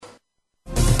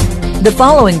The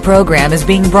following program is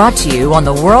being brought to you on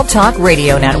the World Talk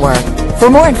Radio Network.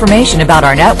 For more information about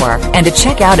our network and to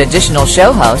check out additional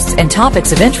show hosts and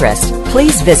topics of interest,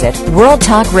 please visit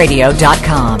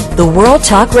worldtalkradio.com. The World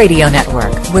Talk Radio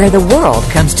Network, where the world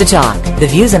comes to talk. The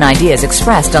views and ideas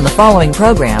expressed on the following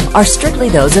program are strictly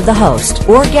those of the host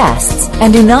or guests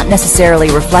and do not necessarily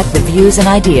reflect the views and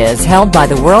ideas held by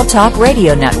the World Talk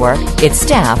Radio Network, its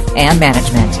staff, and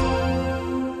management.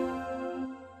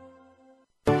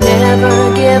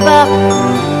 Never give up,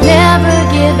 never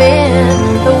give in.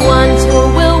 The ones who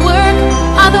will work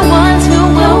are the ones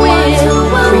who will win.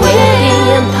 Create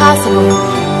the impossible,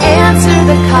 answer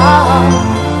the call.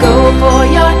 Go for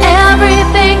your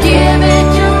everything, give it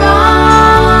your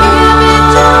all. Give it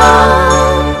your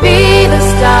all. Be the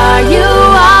star you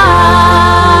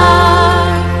are.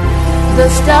 The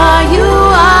star you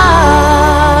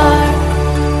are.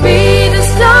 Be the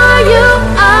star you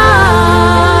are.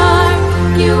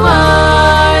 You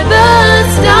are the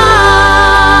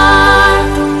star.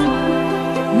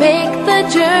 Make the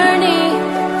journey,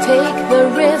 take the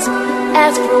risk,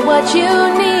 ask for what you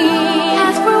need.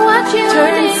 Ask for what you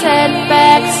Turn need.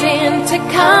 Setbacks into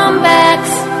comebacks.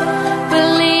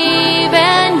 Believe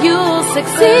and you'll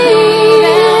succeed.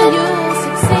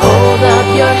 Hold up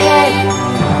your head,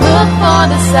 look for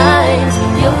the signs.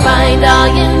 You'll find all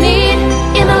you need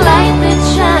in the light that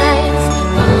shines.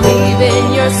 Believe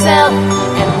in yourself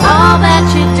and all that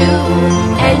you do,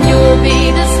 and you'll be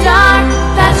the star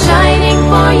that's shining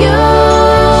for you.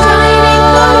 Shining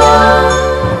for you.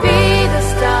 Be the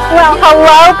star. Well,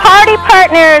 hello, party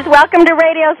partners. Welcome to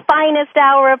radio's finest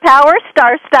hour of power,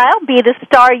 Star Style. Be the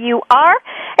star you are.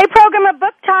 A program of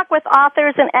book talk with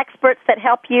authors and experts that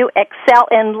help you excel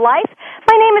in life.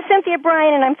 My name is Cynthia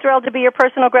Bryan, and I'm thrilled to be your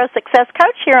personal growth success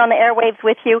coach here on the airwaves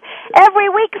with you every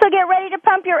week. So get ready to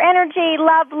pump your energy,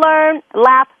 love, learn,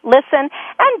 laugh, listen,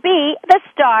 and be the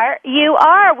star you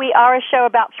are. We are a show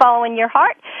about following your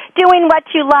heart, doing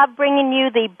what you love, bringing you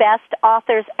the best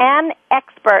authors and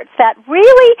experts that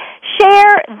really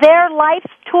share their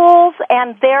life's tools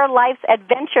and their life's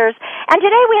adventures. And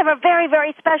today we have a very,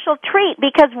 very special treat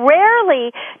because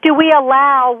rarely do we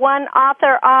allow one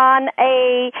author on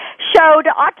a show to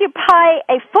occupy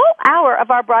a full hour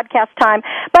of our broadcast time.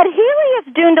 But Helios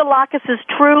Doundalakis'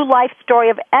 true life story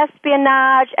of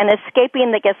espionage and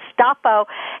escaping the Gestapo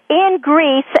in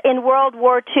Greece in World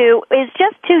War II is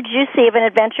just too juicy of an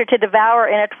adventure to devour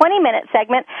in a 20-minute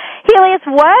segment. Helios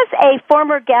was a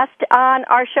former guest on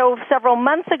our show several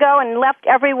months ago and left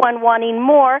everyone wanting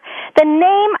more. The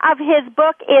name of his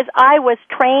book is I Was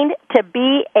Trained to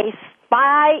Be a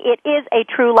Spy. It is a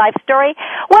true life story.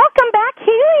 Welcome back,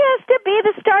 Helios, to Be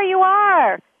the Star You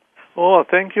Are. Oh,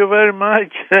 thank you very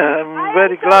much. I'm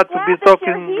very glad to be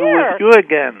talking with you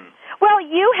again. Well,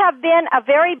 you have been a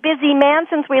very busy man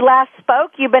since we last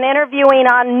spoke. You've been interviewing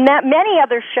on many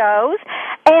other shows,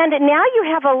 and now you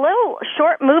have a little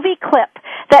short movie clip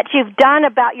that you've done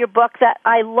about your book that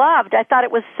I loved. I thought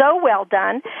it was so well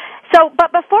done.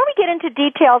 But before we get into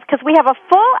details, because we have a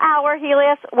full hour,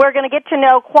 Helios, we're going to get to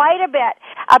know quite a bit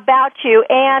about you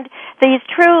and these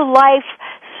true life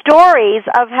stories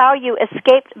of how you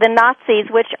escaped the Nazis,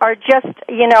 which are just,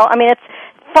 it's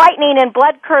frightening and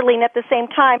blood-curdling at the same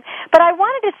time. But I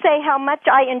wanted to say how much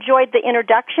I enjoyed the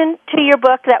introduction to your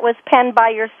book that was penned by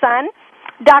your son,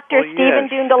 Dr. Stephen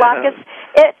Doundalakis.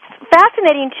 It's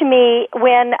fascinating to me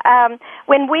when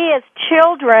we as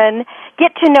children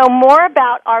get to know more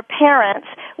about our parents,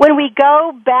 when we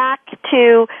go back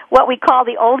to what we call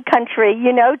the old country,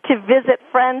 to visit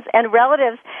friends and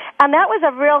relatives. And that was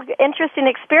a real interesting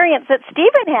experience that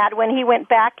Stephen had when he went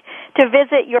back to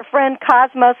visit your friend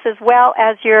Cosmos as well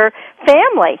as your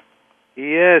family.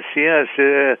 Yes.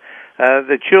 The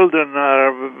children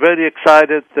are very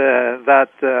excited that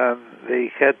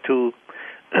they had to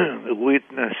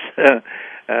witness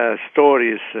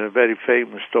stories, very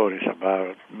famous stories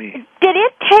about me. Did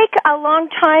it take a long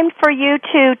time for you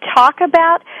to talk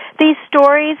about these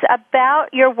stories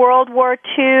about your World War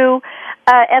II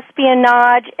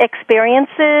espionage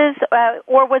experiences,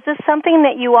 or was this something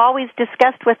that you always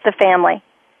discussed with the family?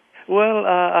 Well,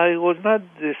 I was not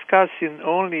discussing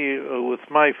only with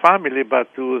my family, but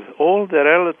with all the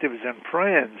relatives and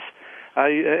friends.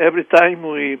 Every time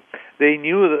they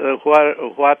knew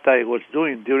what I was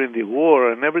doing during the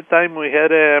war, and every time we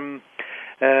had a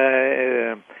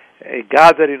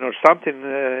gathering or something,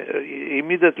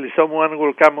 immediately someone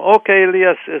will come, okay,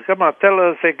 Elias, come on, tell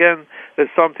us again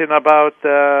something about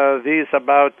this,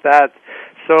 about that.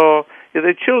 So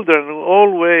the children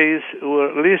always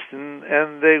were listening,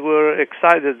 and they were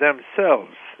excited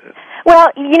themselves. Well,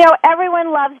 you know,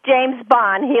 everyone loves James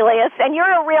Bond, Helios, and you're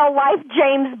a real-life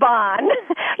James Bond.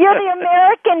 You're the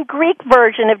American Greek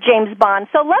version of James Bond.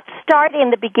 So let's start in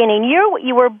the beginning.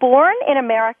 You were born in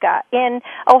America, in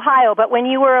Ohio, but when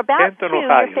you were about Canton, 2,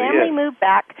 Ohio, your family yes. moved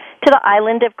back to the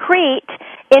island of Crete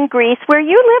in Greece, where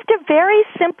you lived a very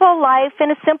simple life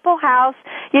in a simple house.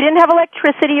 You didn't have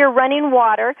electricity or running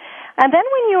water. And then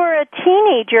when you were a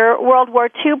teenager, World War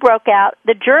II broke out,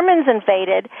 the Germans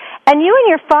invaded, and you and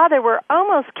your father were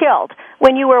almost killed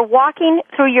when you were walking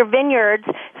through your vineyards,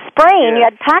 spraying. Yes. You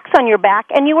had packs on your back,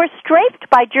 and you were strafed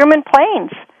by German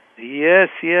planes. Yes.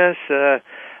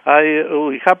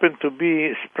 We happened to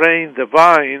be spraying the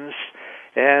vines,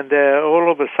 and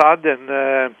all of a sudden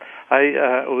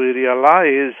we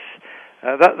realized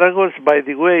that was, by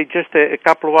the way, just a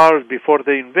couple of hours before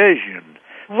the invasion.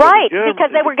 Right,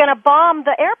 because they were going to bomb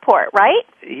the airport, right?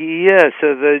 Yes,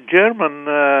 the German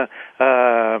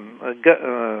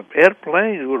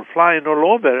airplanes were flying all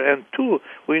over, and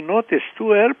we noticed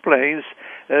 2 airplanes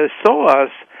saw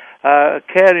us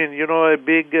carrying, a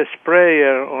big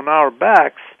sprayer on our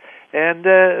backs, and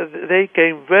they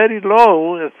came very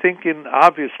low, thinking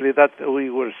obviously that we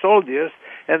were soldiers,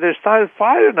 and they started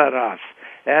firing at us,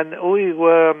 and we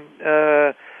were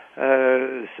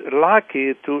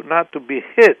lucky not to be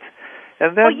hit.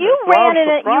 And then, you ran in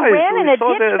a saw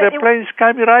ditch. The planes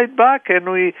coming right back,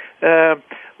 and we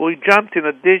jumped in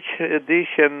a ditch, and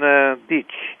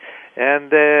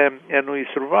we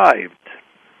survived.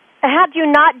 Had you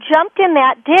not jumped in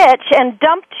that ditch and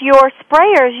dumped your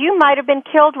sprayers, you might have been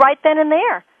killed right then and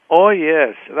there. Oh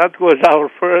yes, that was our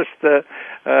first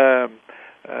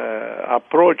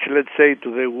approach, let's say,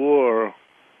 to the war.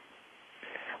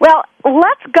 Well,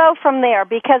 let's go from there,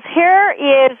 because here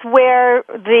is where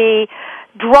the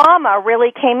drama really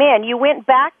came in. You went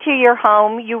back to your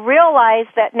home. You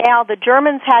realized that now the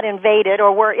Germans had invaded,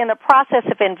 or were in the process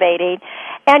of invading,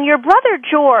 and your brother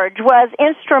George was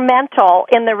instrumental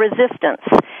in the resistance.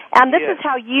 And this Yes. is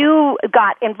how you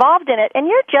got involved in it. And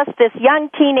you're just this young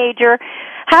teenager.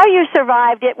 How you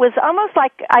survived, it was almost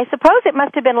like, I suppose it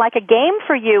must have been like a game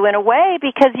for you in a way,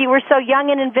 because you were so young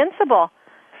and invincible.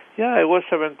 Yeah, I was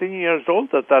 17 years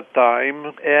old at that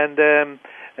time, and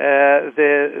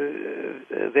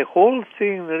the whole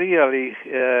thing really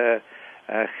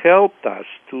helped us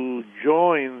to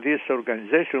join this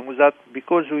organization was that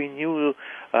because we knew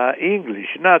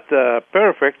English, not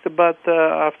perfect, but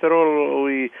after all,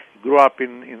 we grew up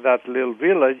in that little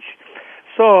village.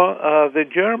 So the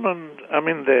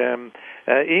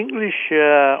English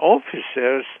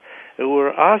officers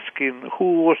were asking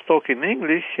who was talking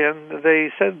English, and they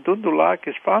said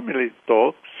Dundulakis family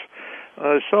talks.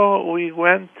 So we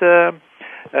went to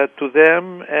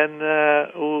them, and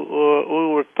we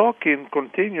were talking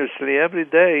continuously every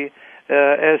day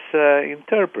as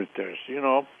interpreters,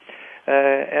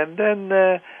 and then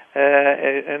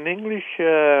an English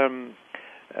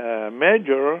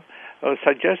major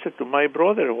suggested to my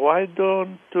brother, why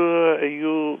don't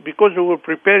you, because we were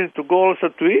preparing to go also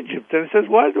to Egypt, and says,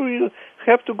 why do you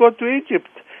have to go to Egypt?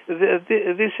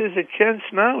 This is a chance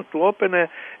now to open an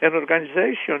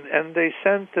organization. And they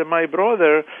sent my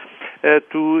brother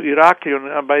to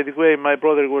Heraklion. By the way, my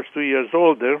brother was 2 years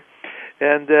older,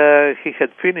 and he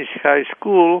had finished high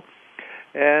school,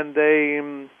 and they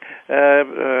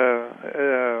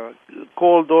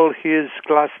called all his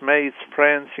classmates,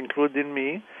 friends, including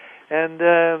me. And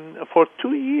for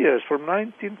 2 years, from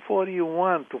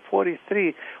 1941 to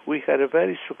 43, we had a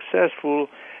very successful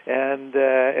and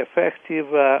effective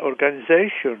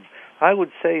organization. I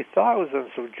would say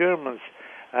thousands of Germans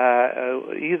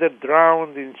either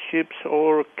drowned in ships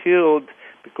or killed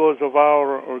because of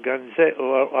our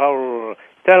our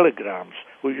telegrams.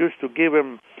 We used to give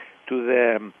them to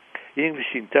the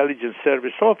English intelligence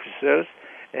service officers,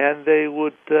 and they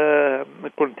would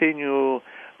continue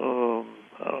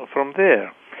from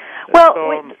there. Well,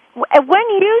 when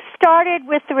you started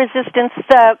with the resistance,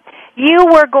 you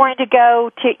were going to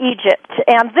go to Egypt,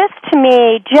 and this, to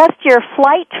me, just your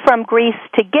flight from Greece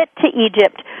to get to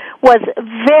Egypt was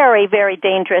very, very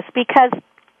dangerous, because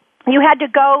you had to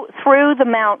go through the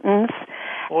mountains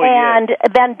and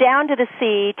then down to the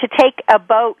sea to take a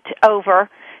boat over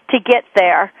to get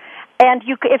there. And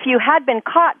if you had been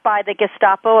caught by the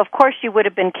Gestapo, of course you would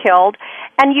have been killed.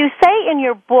 And you say in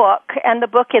your book, and the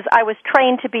book is I Was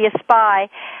Trained to Be a Spy,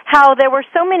 how there were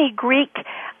so many Greek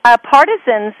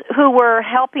partisans who were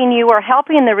helping you or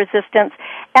helping the resistance,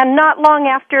 and not long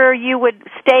after you would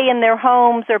stay in their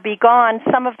homes or be gone,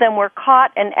 some of them were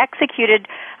caught and executed,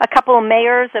 a couple of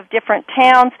mayors of different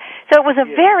towns. So it was a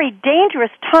very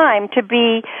dangerous time to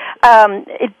be,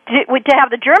 to have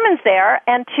the Germans there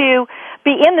and to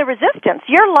be in the resistance.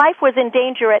 Your life was in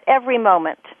danger at every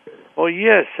moment. Oh,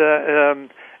 yes.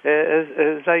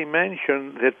 As I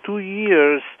mentioned, the 2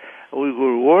 years we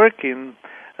were working,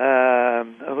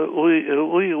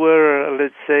 we were,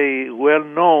 let's say, well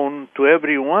known to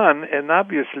everyone, and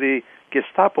obviously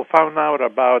Gestapo found out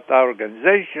about our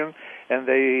organization, and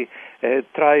they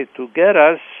tried to get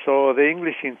us. So the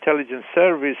English Intelligence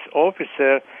Service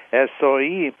officer,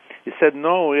 SOE, he said,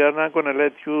 no, we are not going to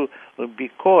let you be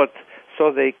caught.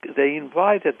 So they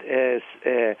invited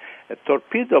a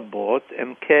torpedo boat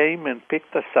and came and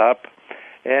picked us up,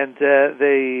 and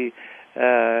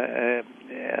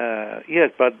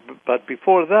yes, but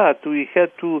before that we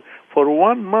had to, for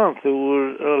 1 month we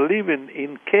were living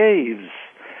in caves,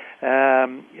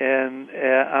 and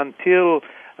until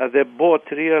the boat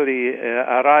really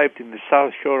arrived in the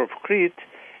south shore of Crete,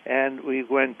 and we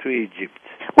went to Egypt.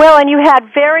 Well, and you had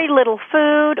very little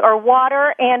food or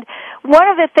water, and one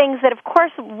of the things that, of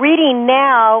course, reading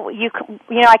now, you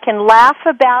know, I can laugh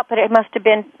about, but it must have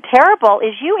been terrible,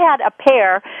 is you had a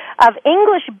pair of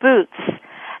English boots,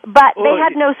 but they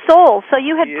had no soles, so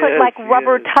you had put like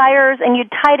rubber tires, and you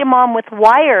tied them on with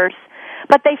wires,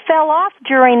 but they fell off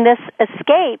during this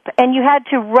escape, and you had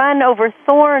to run over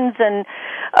thorns and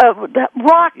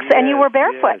rocks, and you were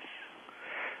barefoot. Yes.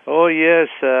 Oh, yes.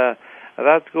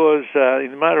 That was,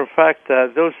 as a matter of fact,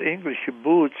 those English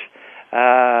boots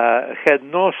had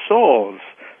no soles.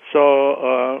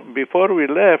 So before we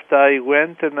left, I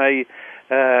went and I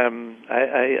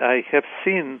have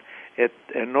seen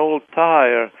an old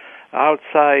tire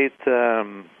outside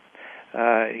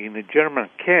in a German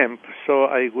camp. So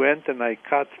I went and I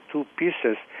cut 2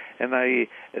 pieces and I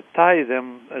tied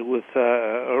them with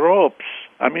ropes,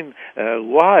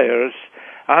 wires,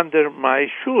 under my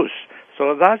shoes.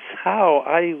 So that's how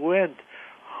I went,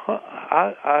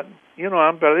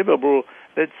 unbelievable,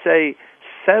 let's say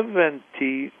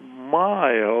 70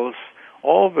 miles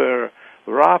over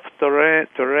rough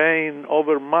terrain,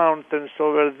 over mountains,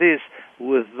 over this,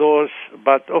 with those.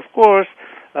 But of course,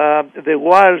 the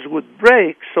wires would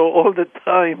break, so all the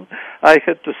time I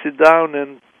had to sit down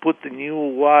and put the new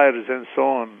wires and so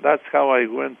on. That's how I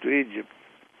went to Egypt.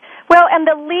 Well, and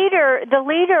the leader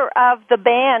of the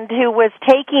band who was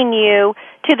taking you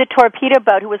to the torpedo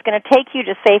boat, who was going to take you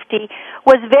to safety,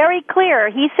 was very clear.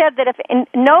 He said that if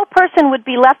no person would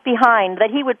be left behind, that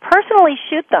he would personally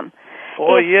shoot them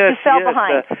if you fell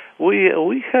behind.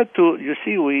 We had to, you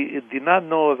see, we did not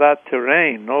know that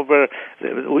terrain.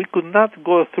 We could not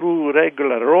go through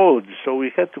regular roads, so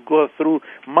we had to go through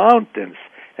mountains,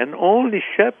 and only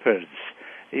shepherds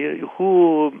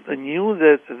who knew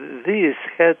that this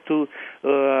had to,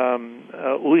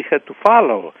 we had to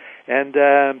follow. And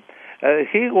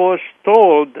he was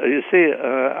told, you see,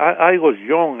 I was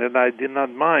young and I did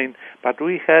not mind, but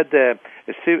we had a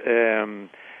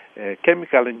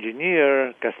chemical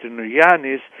engineer,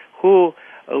 Kastrioulianis, who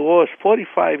was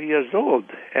 45 years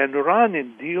old and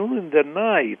running during the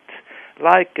night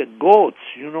like goats,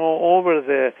 over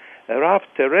the rough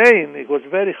terrain. It was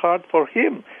very hard for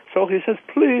him. So he says,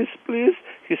 please,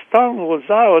 his tongue was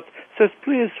out, says,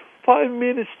 please, 5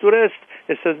 minutes to rest.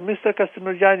 He says, Mr.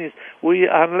 Kastrioulianis,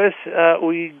 unless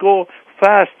we go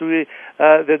fast, the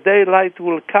daylight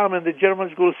will come and the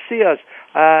Germans will see us.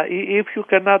 If you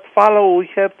cannot follow, we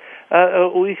have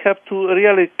to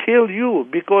really kill you,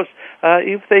 because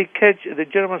if the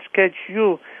Germans catch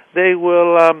you, they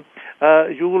will,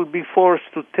 you will be forced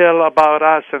to tell about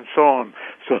us and so on.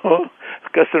 So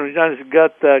Kastrioulianis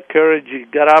got courage. He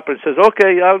got up and says,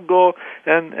 okay, I'll go,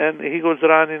 and he was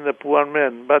running, the poor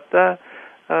man. But that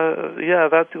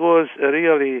was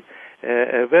really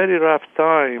a very rough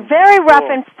time. Very rough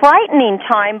and frightening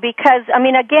time, because,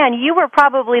 again, you were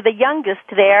probably the youngest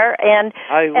there, and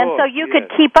so you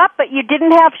could keep up, but you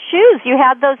didn't have shoes. You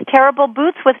had those terrible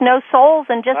boots with no soles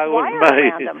and just wires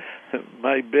around them.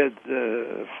 My bed.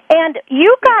 And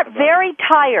you got very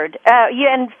tired.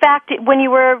 In fact, when you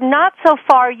were not so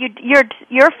far,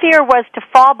 your fear was to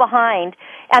fall behind,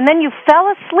 and then you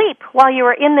fell asleep while you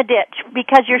were in the ditch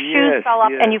because your shoes fell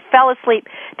off and you fell asleep.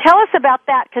 Tell us about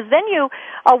that, because then you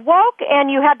awoke and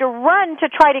you had to run to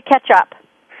try to catch up.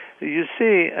 You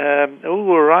see, we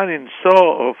were running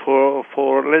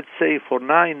for let's say for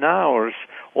 9 hours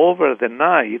over the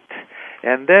night,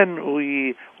 And then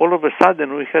all of a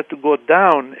sudden, we had to go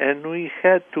down, and we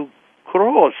had to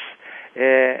cross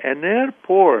an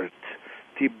airport,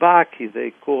 Tibaki,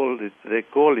 they call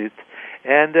it,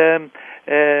 and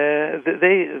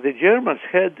the Germans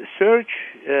had search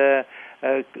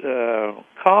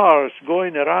cars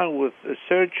going around with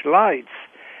searchlights,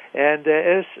 and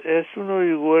as soon as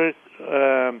we were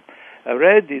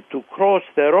ready to cross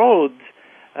the road,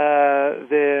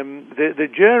 the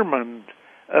German,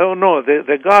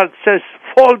 the guard says,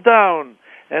 fall down,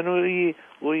 and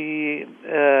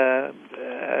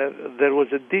there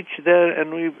was a ditch there,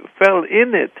 and we fell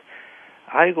in it.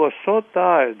 I was so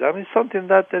tired. I mean, something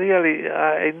that really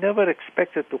I never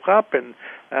expected to happen.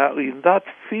 In that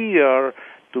fear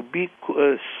to be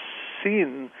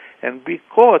seen and be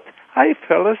caught, I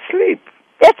fell asleep.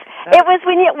 It was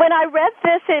when I read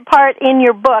this part in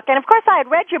your book, and of course I had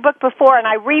read your book before, and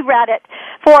I reread it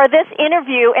for this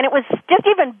interview, and it was just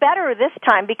even better this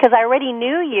time because I already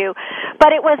knew you.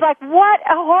 But it was like, what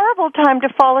a horrible time to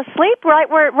fall asleep right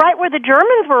where the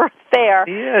Germans were there.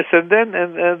 Yes, and then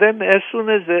as soon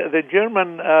as the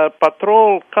German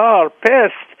patrol car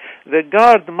passed, the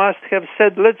guard must have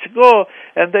said, "Let's go,"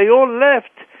 and they all left.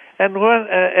 And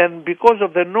and because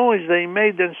of the noise they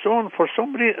made and so on, for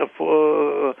some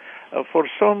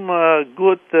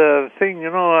good thing,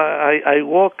 I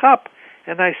woke up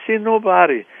and I see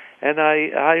nobody, and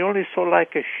I only saw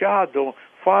like a shadow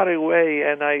far away,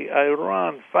 and I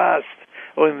ran fast.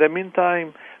 Oh, in the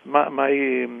meantime,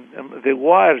 the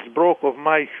wires broke off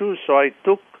my shoes, so I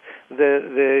took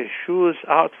the shoes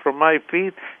out from my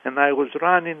feet, and I was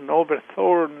running over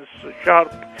thorns,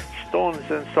 sharp stones,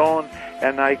 and so on.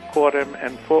 And I caught him,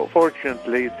 and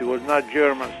fortunately, it was not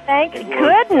Germans. Thank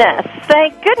goodness.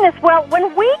 Well,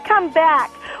 when we come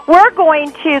back, we're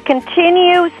going to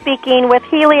continue speaking with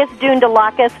Helios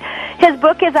Doundalakis. His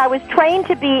book is I Was Trained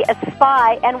to Be a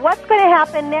Spy, and what's going to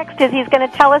happen next is he's going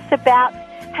to tell us about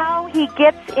how he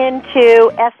gets into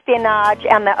espionage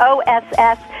and the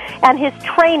OSS and his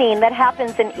training that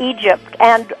happens in Egypt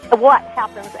and what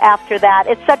happens after that.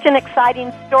 It's such an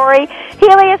exciting story.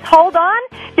 Helios, hold on.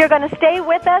 You're going to stay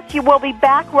with us. You will be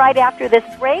back right after this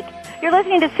break. You're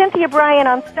listening to Cynthia Bryan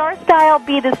on Star Style,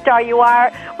 Be the Star You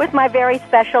Are, with my very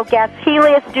special guest,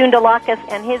 Helios Doundalakis,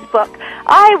 and his book,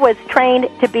 I Was Trained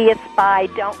to Be a Spy.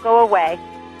 Don't go away.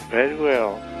 Very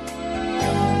well.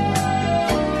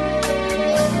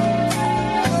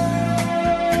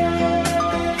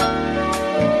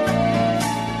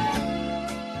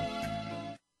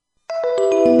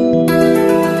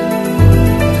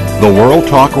 The World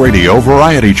Talk Radio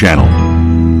Variety Channel.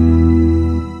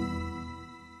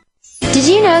 Did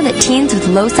you know that teens with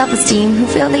low self-esteem who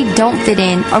feel they don't fit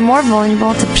in are more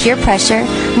vulnerable to peer pressure,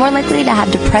 more likely to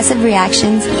have depressive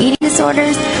reactions, eating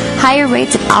disorders, higher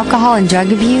rates of alcohol and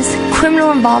drug abuse, criminal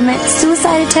involvement,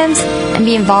 suicide attempts, and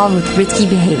be involved with risky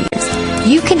behaviors?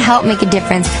 You can help make a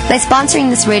difference by sponsoring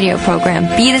this radio program,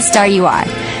 Be the Star You Are.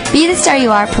 Be the Star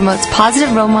You Are promotes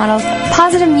positive role models,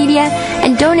 positive media,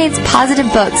 and donates positive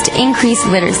books to increase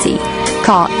literacy.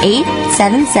 Call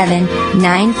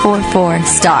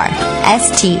 877-944-STAR,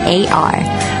 S-T-A-R,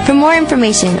 for more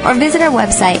information, or visit our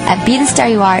website at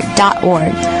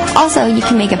BeTheStarYouAre.org. Also, you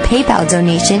can make a PayPal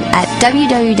donation at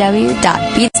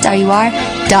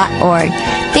www.BeTheStarYouAre.org.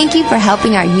 Thank you for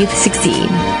helping our youth succeed.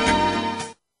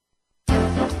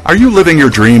 Are you living your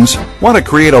dreams? Want to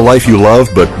create a life you love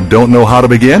but don't know how to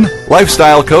begin?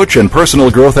 Lifestyle coach and personal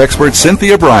growth expert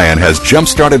Cynthia Bryan has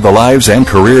jump-started the lives and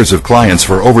careers of clients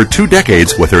for over 2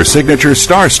 decades with her signature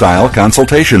Star Style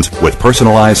consultations. With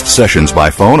personalized sessions by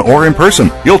phone or in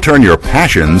person, you'll turn your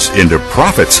passions into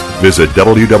profits. Visit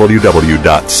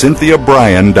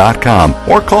www.CynthiaBryan.com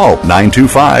or call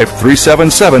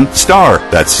 925-377-STAR.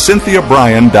 That's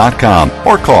CynthiaBryan.com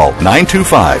or call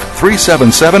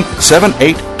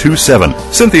 925-377-7827.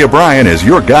 Cynthia Bryan is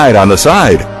your guide on the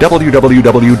side.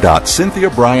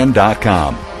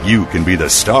 www.CynthiaBryan.com. You can be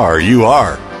the star you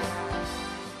are.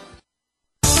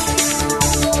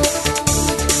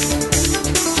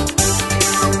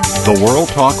 The World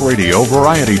Talk Radio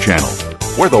Variety Channel,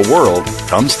 where the world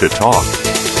comes to talk.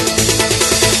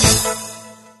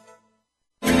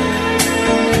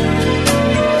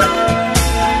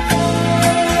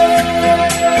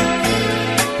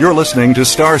 You're listening to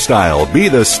Star Style, Be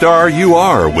the Star You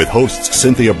Are, with hosts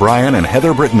Cynthia Bryan and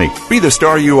Heather Brittany. Be the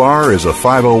Star You Are is a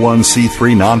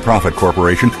 501c3 nonprofit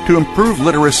corporation to improve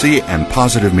literacy and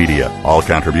positive media. All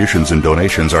contributions and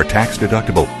donations are tax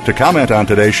deductible. To comment on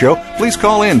today's show, please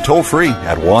call in toll-free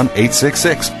at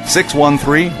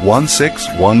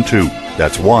 1-866-613-1612.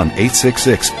 That's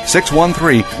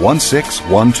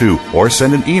 1-866-613-1612. Or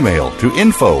send an email to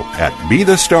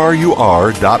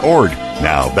info@BeTheStarYouAre.org.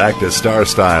 Now back to Star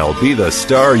Style, Be the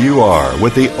Star You Are,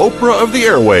 with the Oprah of the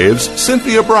airwaves,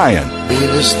 Cynthia Bryan. Be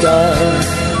the star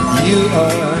you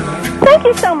are. Thank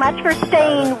you so much for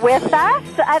staying with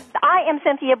us. I am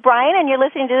Cynthia Bryan, and you're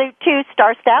listening to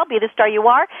Star Style, Be the Star You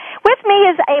Are. With me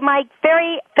is my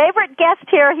very favorite guest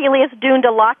here, Helios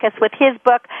Doundalakis, with his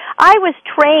book, I Was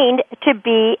Trained to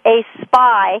Be a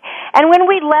Spy. And when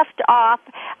we left off,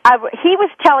 he was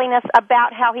telling us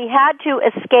about how he had to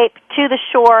escape to the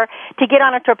shore to get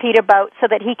on a torpedo boat so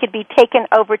that he could be taken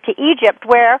over to Egypt,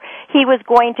 where he was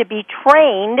going to be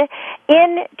trained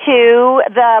into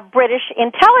the British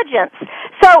intelligence.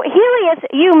 So, Helios,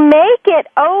 you make it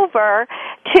over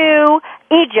to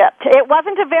Egypt. It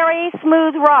wasn't a very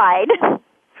smooth ride.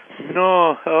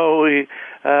 No, we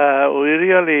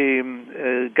really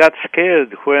got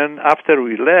scared when, after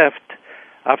we left,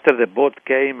 after the boat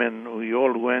came and we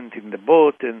all went in the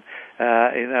boat, and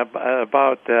in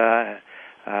about a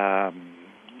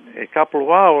couple of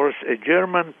hours, a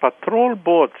German patrol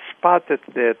boat spotted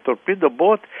the torpedo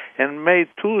boat and made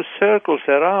 2 circles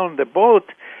around the boat.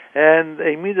 And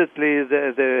immediately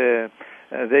the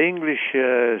English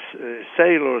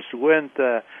sailors went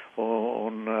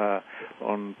on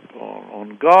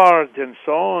guard and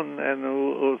so on,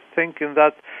 and thinking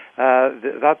that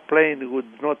that plane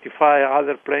would notify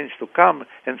other planes to come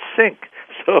and sink.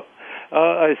 So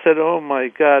I said, "Oh my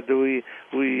God, we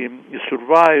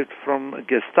survived from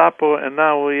Gestapo, and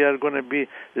now we are going to be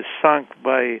sunk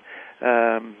by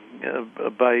the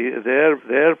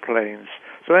airplanes."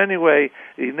 So anyway,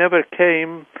 he never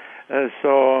came.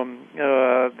 So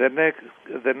the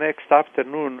next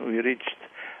afternoon we reached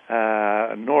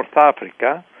North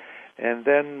Africa, and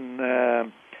then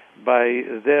by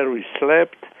there we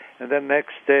slept. And then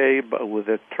next day, with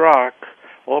a truck,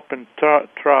 open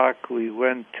truck, we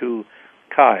went to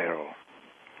Cairo.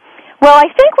 Well, I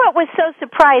think what was so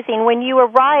surprising when you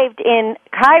arrived in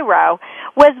Cairo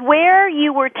was where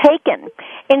you were taken.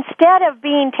 Instead of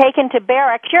being taken to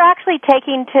barracks, you're actually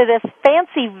taken to this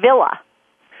fancy villa.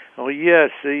 Oh,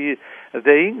 yes. The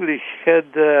English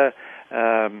had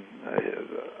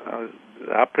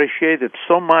appreciated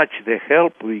so much the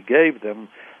help we gave them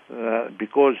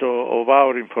because of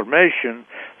our information,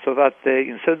 so that they,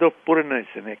 instead of putting us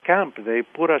in a camp, they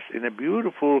put us in a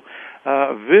beautiful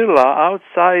villa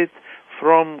outside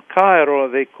from Cairo.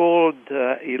 They called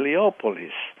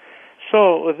Heliopolis.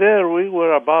 So there we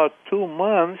were about 2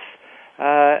 months,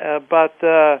 but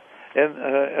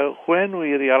when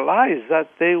we realized that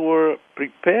they were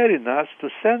preparing us to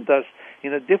send us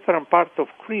in a different part of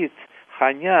Crete,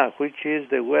 Chania, which is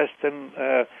the western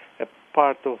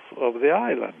part of the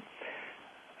island.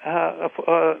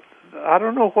 I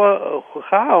don't know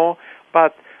how,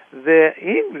 but the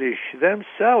English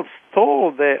themselves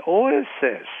told the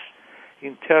OSS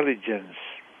intelligence.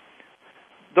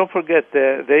 Don't forget,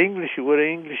 the English were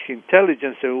English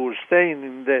intelligence. They were staying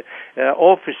in the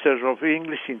officers of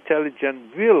English intelligence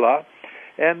villa,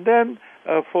 and then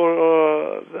I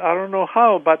don't know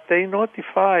how, but they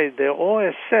notified the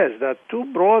OSS that 2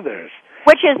 brothers,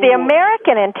 which is the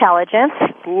American intelligence.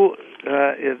 Who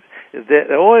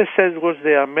the OSS was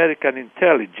the American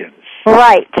intelligence,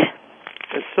 right?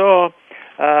 So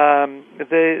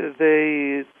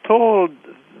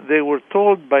they were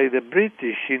told by the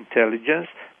British intelligence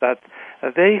that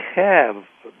they have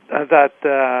that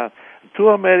 2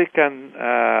 American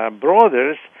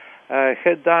brothers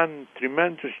had done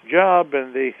tremendous job,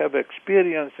 and they have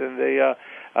experience, and they are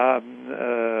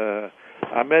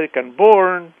American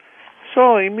born.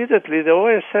 So immediately the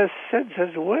OSS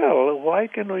says, well, why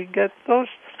can we get those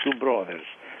 2 brothers?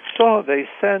 So they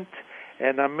sent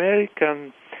an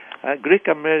American,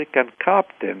 Greek-American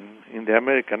captain in the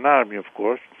American Army, of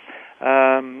course,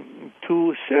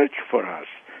 to search for us.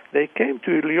 They came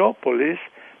to Heliopolis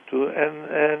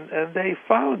and they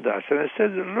found us. And I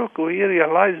said, look, we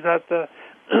realize that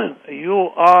you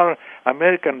are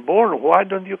American-born. Why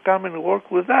don't you come and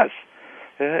work with us?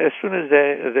 As soon as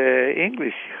the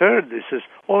English heard this, says,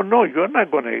 "Oh no, you're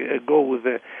not going to go with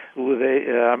the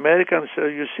Americans.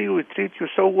 You see, we treat you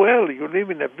so well. You live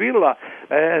in a villa,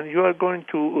 and you are going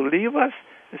to leave us."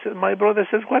 I said, my brother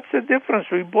says, "What's the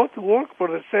difference? We both work for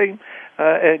the same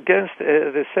against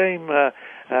the same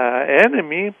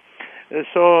enemy."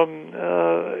 So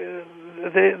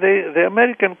the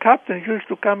American captain used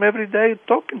to come every day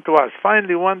talking to us.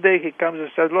 Finally, one day he comes and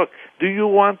says, "Look, do you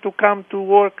want to come to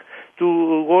work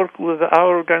to work with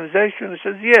our organization? He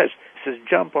says, yes. He says,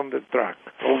 jump on the truck.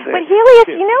 But Helios,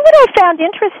 you know what I found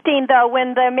interesting, though,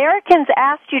 when the Americans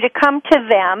asked you to come to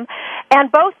them,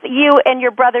 and both you and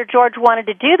your brother George wanted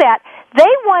to do that,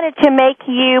 they wanted to make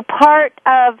you part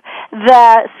of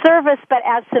the service, but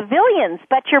as civilians.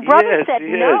 But your brother said,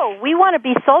 no, we want to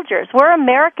be soldiers. We're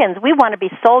Americans. We want to be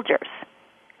soldiers.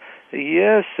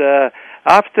 Yes.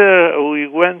 After we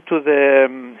went to the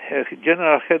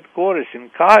general headquarters in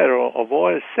Cairo of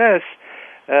OSS,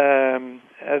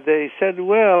 they said,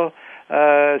 well,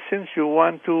 since you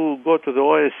want to go to the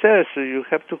OSS, you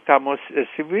have to come as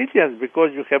civilians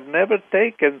because you have never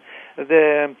taken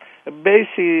the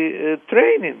basic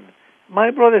training.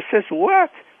 My brother says,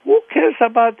 what? Who cares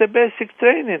about the basic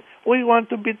training? We want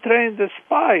to be trained as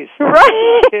spies.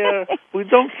 Right. We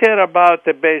don't care about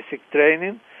the basic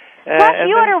training. Plus,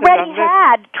 you had already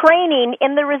had training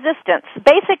in the resistance.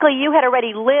 Basically, you had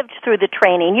already lived through the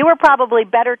training. You were probably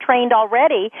better trained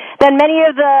already than many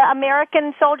of the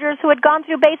American soldiers who had gone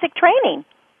through basic training.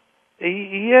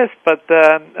 Yes, but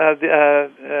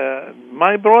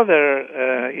my brother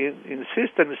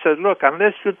insisted and said, look,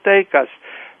 unless you take us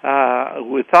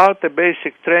without the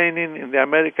basic training in the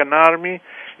American Army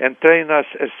and train us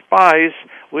as spies,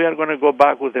 we are going to go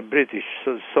back with the British.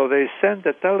 So they sent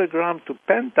a telegram to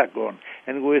Pentagon,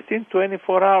 and within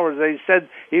 24 hours they said,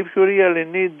 if you really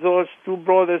need those two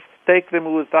brothers, take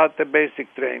them without the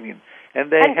basic training.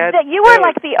 And you were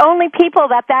like the only people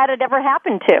that had ever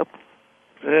happened to.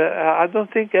 I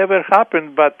don't think ever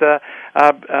happened, but they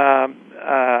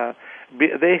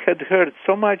had heard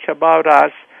so much about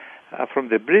us from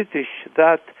the British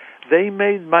that they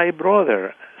made my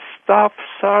brother staff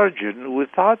sergeant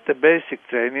without the basic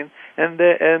training, and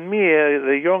me,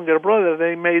 the younger brother,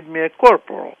 they made me a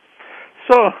corporal.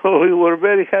 So we were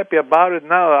very happy about it.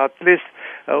 Now, at least,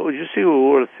 you see, we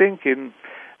were thinking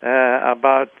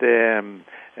about the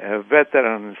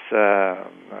veterans'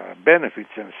 benefits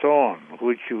and so on,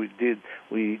 which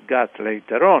we got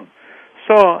later on.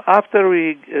 So after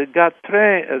we got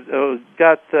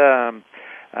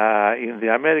in the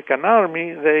American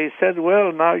Army, they said,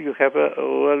 well, now you have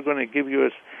we're going to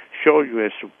show you a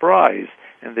surprise.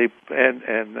 And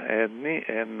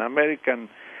an American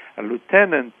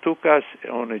lieutenant took us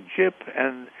on a jeep,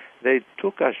 and they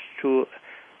took us to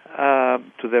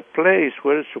the place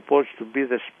where it's supposed to be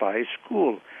the spy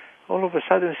school. All of a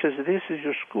sudden, he says, this is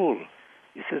your school.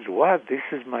 He says, what? This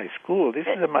is my school. This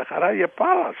is the Maharaja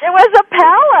Palace. It was a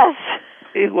palace.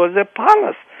 It was a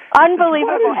palace.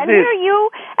 Unbelievable. And here you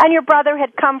and your brother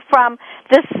had come from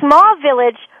this small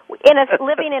village,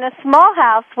 living in a small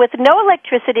house with no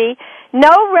electricity,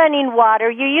 no running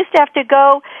water. You used to have to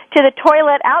go to the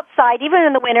toilet outside, even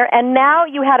in the winter, and now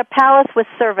you had a palace with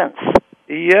servants.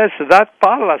 Yes, that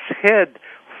palace had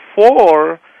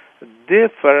 4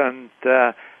 different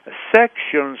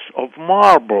sections of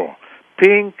marble,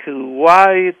 pink,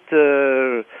 white,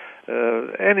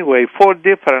 anyway, 4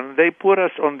 different. They put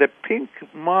us on the pink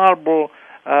marble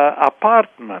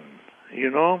apartment,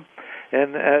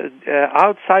 and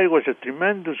outside was a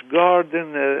tremendous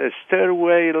garden, a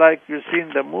stairway like you see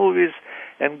in the movies,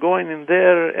 and going in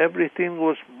there, everything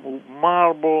was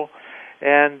marble,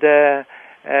 and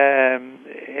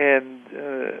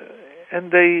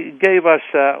they gave us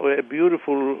a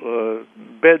beautiful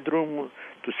bedroom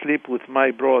to sleep with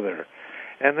my brother.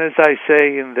 And as I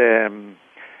say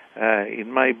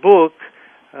in my book,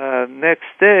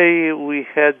 next day we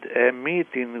had a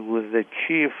meeting with the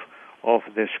chief of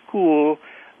the school,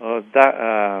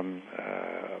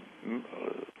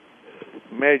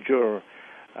 Major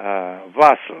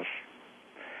Vassos,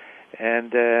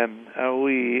 and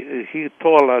he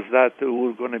told us that we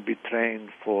were going to be trained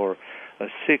for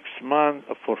 6 months,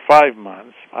 for 5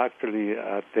 months. Actually,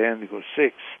 at the end it was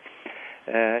 6,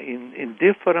 in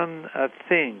different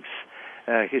things.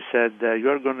 He said,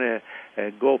 you're going to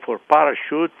go for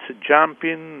parachute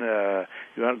jumping,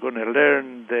 you are going to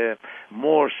learn the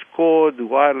Morse code,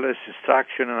 wireless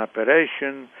instruction and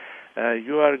operation,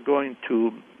 you are going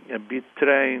to be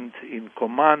trained in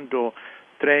commando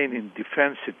training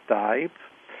defensive type,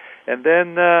 and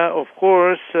then, of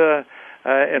course,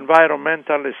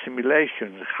 environmental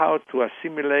assimilation, how to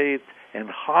assimilate and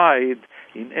hide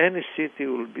in any city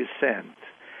will be sent.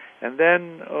 And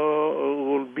then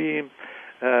will be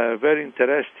very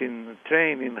interesting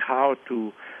training how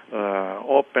to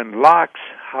open locks,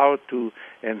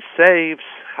 and safes,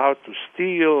 how to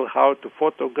steal, how to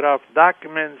photograph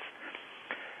documents,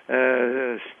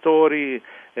 story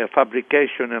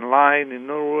fabrication and line. In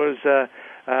other words,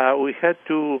 we had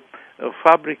to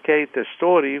fabricate a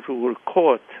story if we were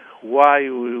caught why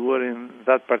we were in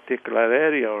that particular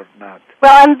area or not.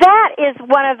 Well, and that is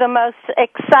one of the most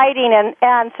exciting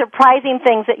and surprising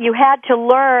things that you had to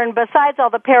learn, besides all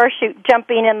the parachute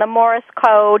jumping and the Morse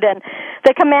code and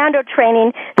the commando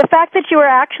training, the fact that you were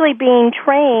actually being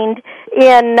trained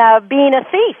in being a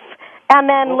thief, and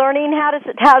then learning how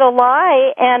to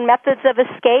lie and methods of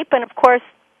escape, and, of course,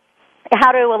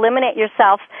 how to eliminate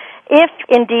yourself if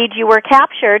indeed you were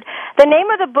captured. The name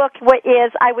of the book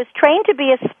is I Was Trained to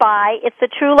Be a Spy. It's the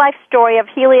true life story of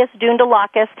Helios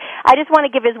Doundalakis. I just want to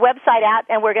give his website out,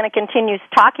 and we're going to continue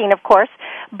talking, of course,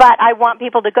 but I want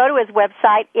people to go to his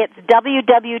website. It's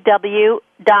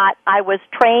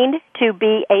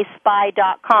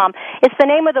www.iwastrainedtobeaspy.com. It's the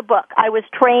name of the book, I Was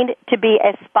Trained to Be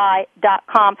a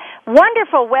Spy.com.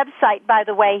 Wonderful website, by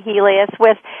the way, Helios,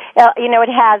 with, it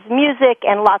has music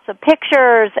and lots of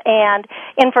pictures and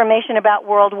information about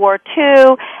World War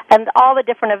II and all the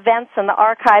different events and the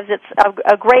archives. It's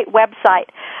a great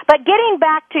website. But getting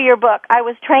back to your book, I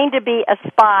Was Trained to Be a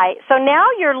Spy. So now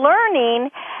you're learning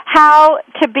how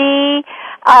to do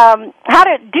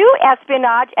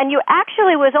espionage, and you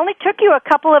actually only took you a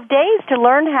couple of days to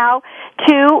learn how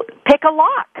to pick a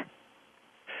lock.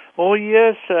 Oh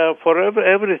yes, for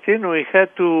everything we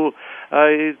had to.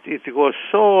 It was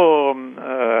so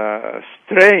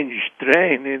strange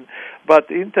training,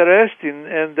 but interesting,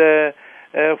 and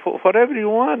for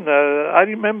everyone. I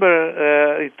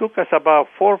remember it took us about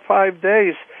 4 or 5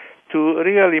 days to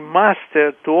really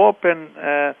master to open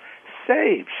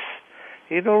safes.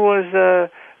 It was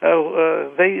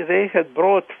they had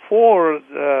brought 4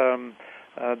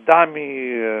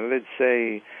 dummy, let's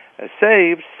say,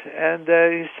 safes, and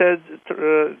he said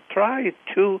try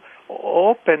to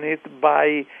open it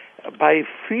by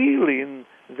feeling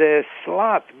the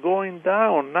slot going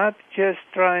down, not just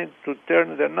trying to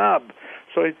turn the knob.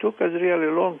 So it took us really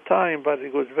a long time, but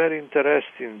it was very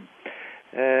interesting.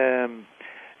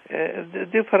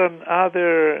 Different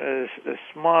other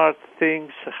smart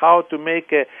things, how to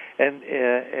make a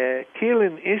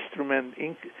killing instrument,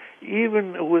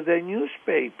 even with a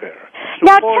newspaper.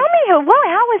 Now tell me,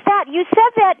 how was that? You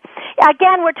said that,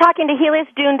 again, we're talking to Helios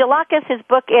Doundalakis. His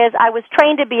book is I Was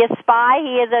Trained to Be a Spy.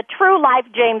 He is a true life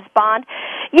James Bond.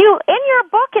 In your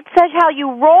book, it says how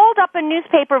you rolled up a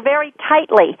newspaper very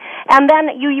tightly, and then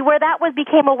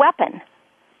became a weapon.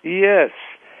 Yes,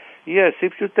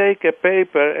 if you take a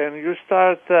paper and you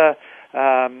start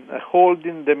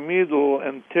holding the middle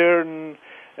and turn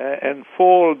and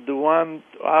fold one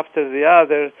after the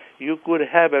other, you could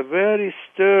have a very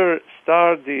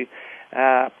sturdy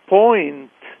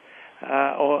point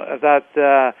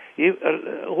that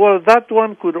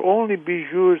one could only be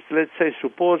used. Let's say,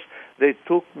 suppose they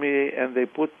took me and they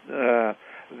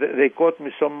they caught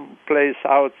me someplace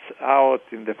out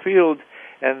in the field,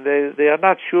 and they are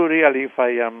not sure really if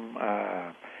I am,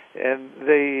 and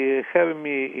they have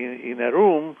me in a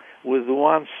room with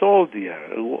one soldier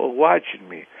watching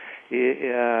me.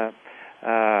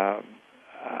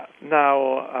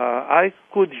 Now, I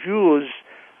could use,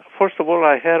 first of all,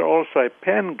 I had also a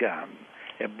pen gun,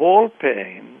 a ball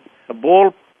pen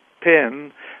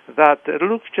that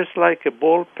looks just like a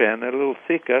ball pen, a little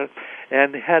thicker,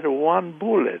 and had one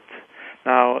bullet.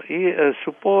 Now,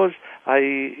 suppose I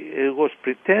was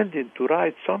pretending to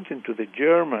write something to the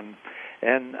German,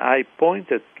 and I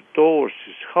pointed towards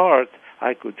his heart,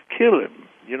 I could kill him,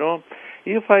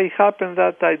 If I happened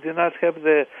that I did not have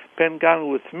the pen gun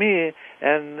with me,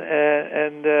 and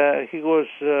he was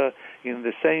in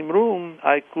the same room,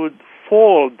 I could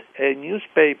fold a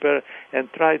newspaper and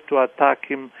try to attack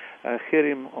him, hit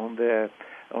him on the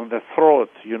throat,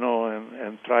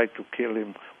 and try to kill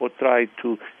him, or try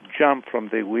to jump from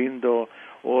the window,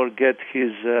 or get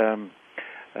his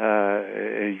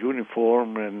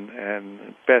uniform and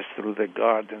pass through the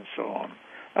guard and so on.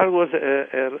 There was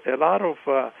a lot of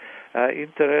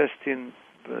interesting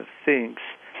things.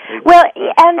 Well,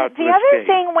 and the other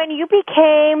thing, when you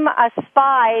became a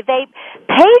spy, they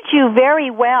paid you very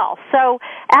well. So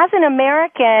as an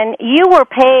American, you were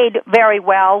paid very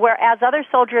well, whereas other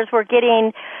soldiers were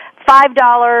getting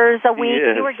 $5 a week.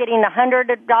 Yes. You were getting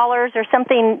 $100 or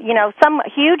something, some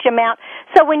huge amount.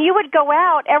 So when you would go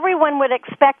out, everyone would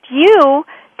expect you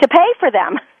to pay for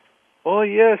them. Oh,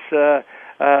 yes.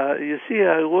 You see,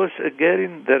 I was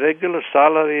getting the regular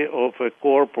salary of a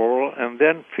corporal, and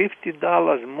then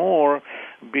 $50 more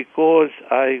because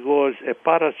I was a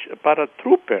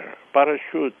paratrooper,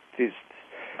 parachutist.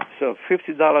 So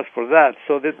 $50 for that.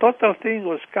 So the total thing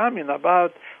was coming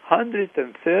about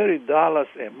 $130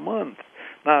 a month.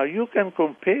 Now, you can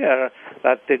compare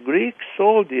that the Greek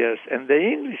soldiers and the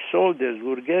English soldiers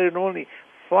were getting only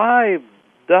 $5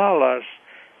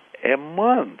 a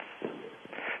month.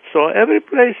 So every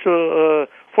place,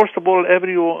 first of all,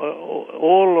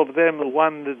 all of them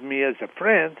wanted me as a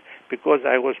friend because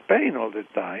I was paying all the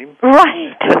time.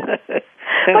 Right.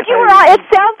 But it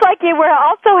sounds like you were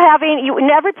also in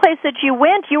every place that you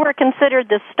went, you were considered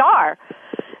the star.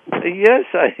 Yes,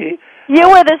 You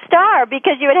were the star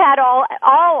because you had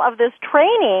all of this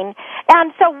training.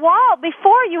 And so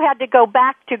before you had to go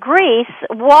back to Greece,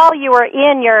 while you were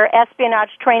in your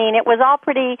espionage training, it was all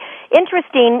pretty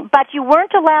interesting, but you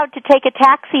weren't allowed to take a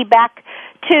taxi back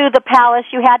to the palace.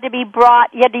 You had to be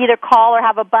brought, you had to either call or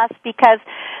have a bus because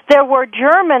there were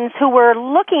Germans who were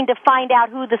looking to find out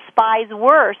who the spies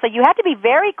were. So you had to be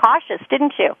very cautious,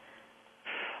 didn't you?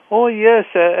 Oh, yes,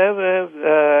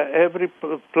 every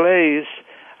place.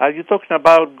 Are you talking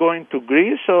about going to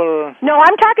Greece or? No,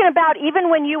 I'm talking about even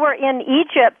when you were in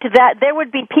Egypt, that there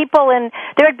would be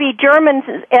there would be German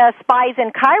spies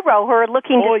in Cairo who are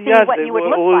looking to see what you would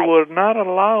look like. We were not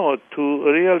allowed to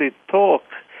really talk,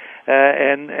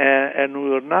 and we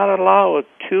were not allowed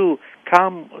to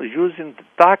come using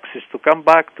taxis to come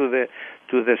back to the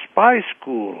spy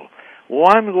school.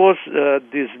 One was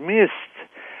dismissed.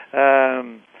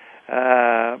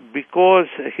 Because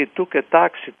he took a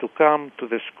taxi to come to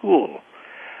the school.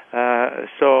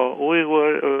 So we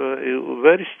were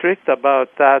very strict about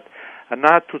that,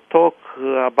 not to talk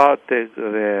about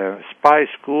the spy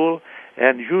school,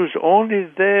 and use only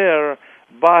their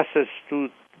buses to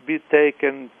be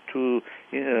taken to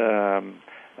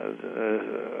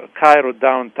Cairo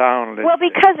downtown. Well,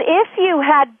 because if you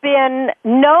had been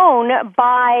known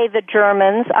by the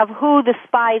Germans of who the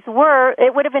spies were,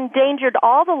 it would have endangered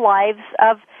all the lives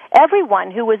of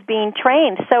everyone who was being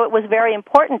trained, so it was very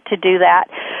important to do that.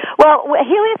 Well,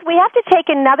 Helios, we have to take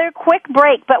another quick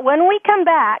break, but when we come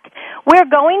back, we're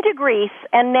going to Greece,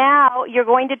 and now you're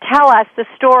going to tell us the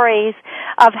stories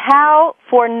of how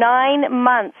for 9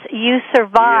 months you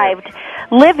survived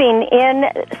living in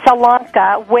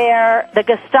Salonika, where the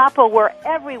Gestapo were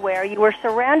everywhere. You were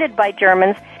surrounded by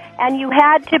Germans, and you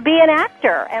had to be an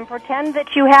actor and pretend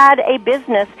that you had a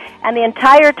business, and the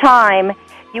entire time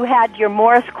you had your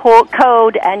Morse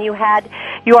code, and you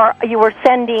were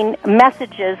sending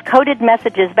messages, coded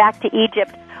messages, back to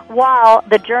Egypt, while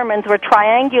the Germans were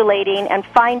triangulating and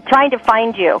trying to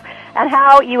find you, and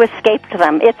how you escaped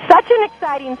them. It's such an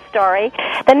exciting story.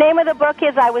 The name of the book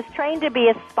is I Was Trained to Be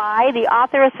a Spy. The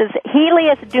author is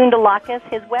Helios Doundalakis.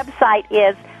 His website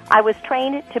is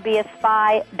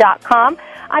IWasTrainedToBeASpy.com.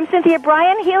 I'm Cynthia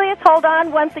Bryan. Helios, hold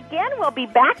on once again. We'll be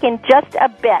back in just a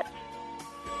bit.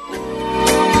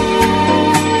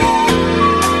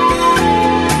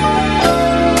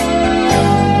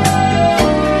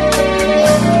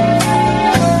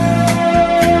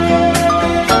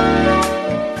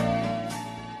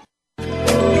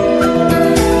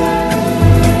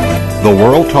 The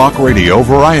World Talk Radio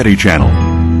Variety Channel.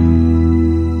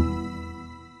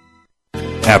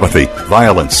 Apathy,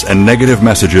 violence, and negative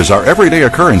messages are everyday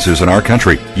occurrences in our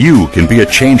country. You can be a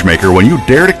changemaker when you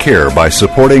dare to care by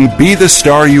supporting Be the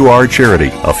Star You Are charity,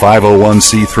 a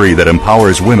 501c3 that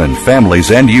empowers women, families,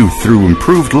 and youth through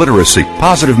improved literacy,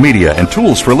 positive media, and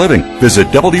tools for living. Visit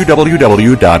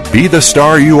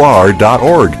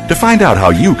www.BeTheStarYouAre.org to find out how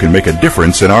you can make a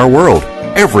difference in our world.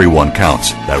 Everyone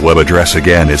counts. That web address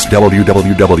again is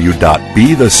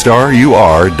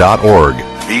www.BeTheStarYouAre.org.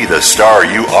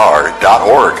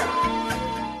 BeTheStarYouAre.org.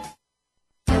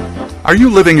 Are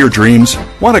you living your dreams?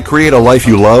 Want to create a life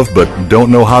you love but don't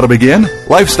know how to begin?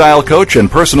 Lifestyle coach and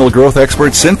personal growth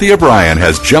expert Cynthia Bryan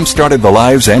has jump-started the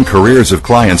lives and careers of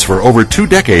clients for over 2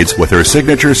 decades with her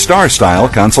signature Star Style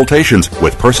consultations.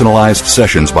 With personalized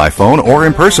sessions by phone or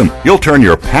in person, you'll turn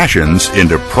your passions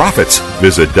into profits.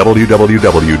 Visit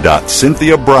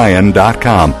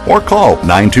www.CynthiaBryan.com or call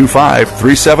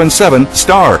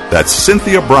 925-377-STAR. That's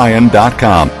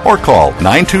CynthiaBryan.com or call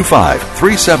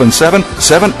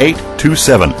 925-377-7827.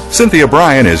 Cynthia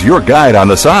Bryan is your guide on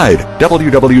the side.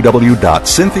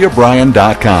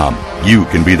 www.CynthiaBryan.com. You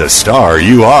can be the star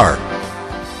you are.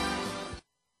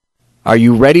 Are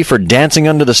you ready for Dancing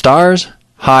Under the Stars?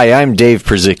 Hi, I'm Dave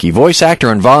Przicki, voice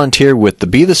actor and volunteer with the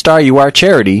Be the Star You Are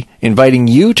charity, inviting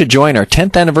you to join our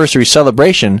 10th anniversary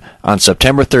celebration on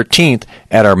September 13th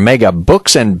at our mega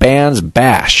Books and Bands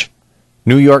Bash.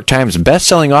 New York Times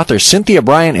best-selling author Cynthia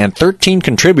Bryan and 13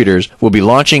 contributors will be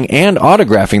launching and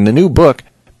autographing the new book,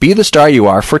 Be the Star You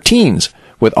Are for Teens,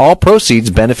 with all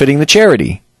proceeds benefiting the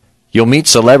charity. You'll meet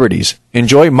celebrities,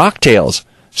 enjoy mocktails,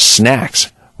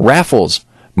 snacks, raffles,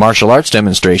 martial arts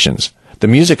demonstrations, the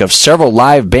music of several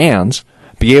live bands,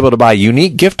 be able to buy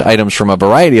unique gift items from a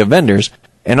variety of vendors,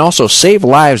 and also save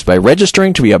lives by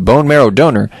registering to be a bone marrow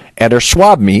donor at our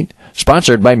swab meet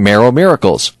sponsored by Marrow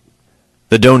Miracles.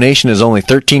 The donation is only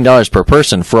 $13 per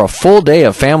person for a full day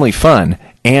of family fun,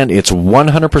 and it's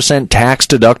 100% tax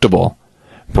deductible.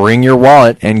 Bring your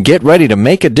wallet and get ready to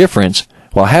make a difference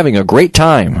while having a great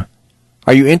time.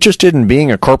 Are you interested in being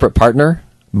a corporate partner?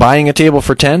 Buying a table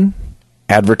for 10?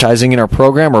 Advertising in our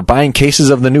program or buying cases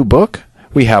of the new book?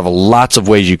 We have lots of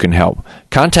ways you can help.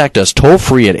 Contact us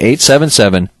toll-free at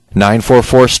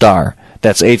 877-944-STAR.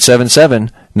 That's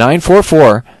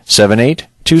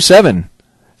 877-944-7827.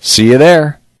 See you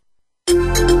there.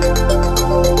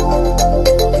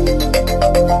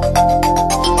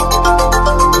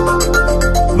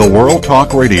 The World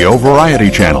Talk Radio Variety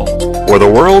Channel, where the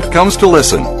world comes to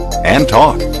listen and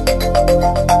talk.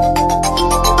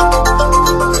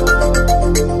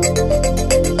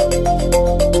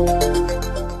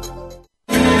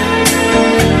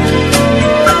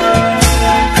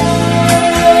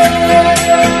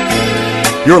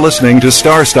 You're listening to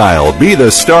Star Style, Be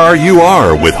the Star You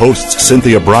Are, with hosts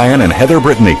Cynthia Bryan and Heather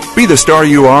Brittany. Be the Star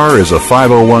You Are is a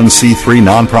 501c3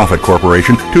 nonprofit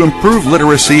corporation to improve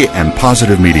literacy and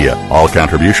positive media. All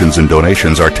contributions and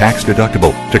donations are tax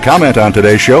deductible. To comment on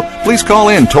today's show, please call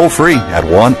in toll-free at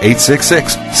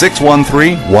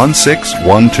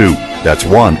 1-866-613-1612. That's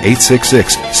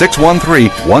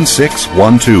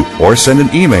 1-866-613-1612. Or send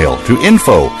an email to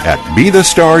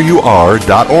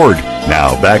info@bethestaryouare.org.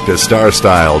 Now back to Star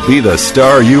Style, Be the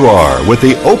Star You Are, with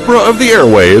the Oprah of the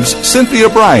airwaves, Cynthia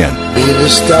Bryan. Be the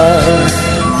star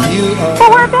you are.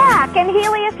 Well, we're back, and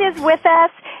Helios is with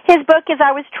us. His book is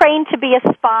I Was Trained to Be a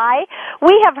Spy.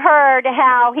 We have heard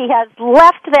how he has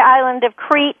left the island of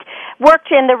Crete,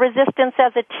 worked in the resistance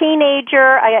as a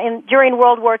teenager during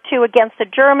World War II against the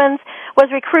Germans,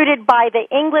 was recruited by the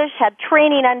English, had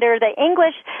training under the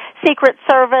English Secret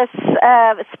Service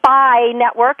spy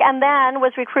network, and then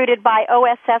was recruited by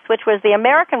OSS, which was the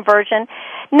American version.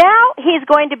 Now he's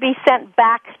going to be sent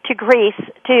back to Greece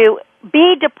to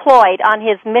be deployed on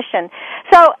his mission.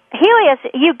 So, Helios,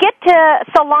 you get to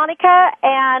Salonika,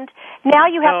 and now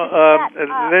you have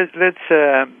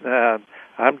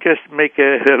I'm just make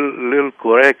a little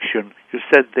correction. You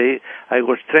said I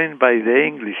was trained by the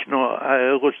English. No,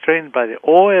 I was trained by the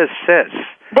OSS.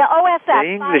 The OSS. The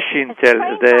English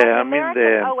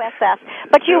the OSS.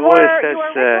 But you were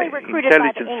originally recruited by the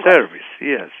Intelligence English. Service.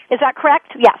 Yes. Is that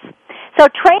correct? Yes. So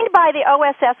trained by the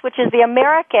OSS, which is the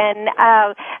American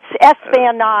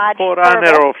espionage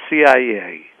forerunner of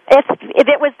CIA.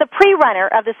 It was the pre-runner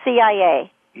of the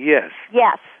CIA. Yes.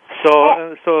 Yes. So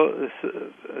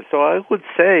I would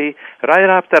say right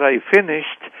after I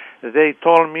finished, they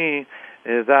told me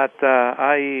that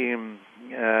I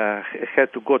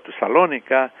had to go to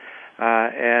Salonika,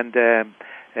 and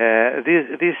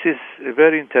this is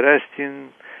very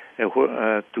interesting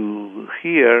to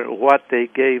hear what they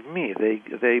gave me. They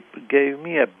gave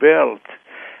me a belt,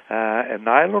 a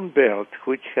nylon belt,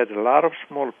 which had a lot of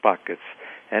small pockets,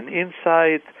 and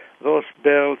inside those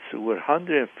belts were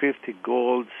 150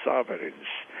 gold sovereigns.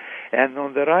 And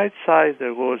on the right side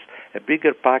there was a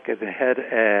bigger pocket that had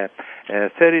a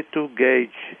 32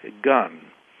 gauge gun.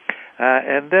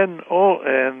 And then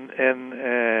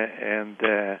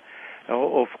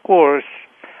of course,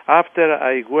 after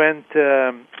I went,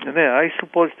 I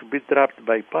supposed to be dropped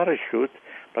by parachute,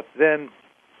 but then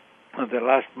at the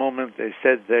last moment they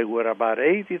said there were about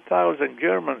 80,000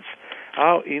 Germans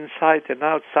out inside and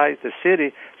outside the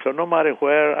city, so no matter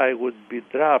where I would be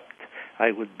dropped,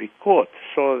 I would be caught.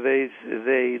 So they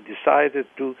decided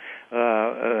to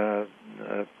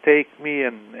take me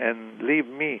and leave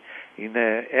me in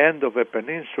the end of a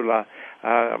peninsula,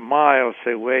 miles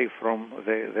away from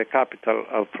the capital,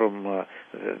 from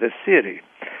the city.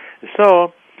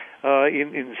 So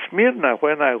in Smyrna,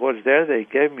 when I was there, they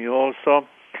gave me also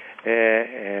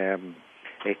a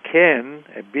can,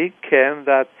 a big can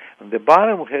that on the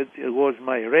bottom was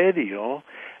my radio.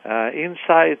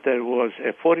 Inside there was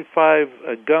a 45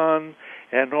 gun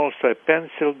and also a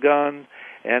pencil gun,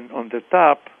 and on the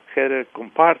top had a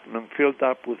compartment filled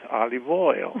up with olive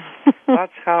oil.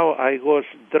 That's how I was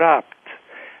dropped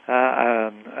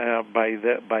by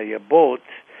a boat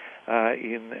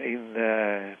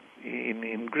in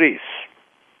Greece.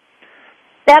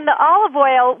 And the olive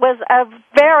oil was a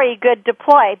very good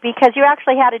deploy because you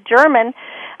actually had a German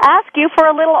ask you for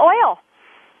a little oil.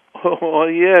 Oh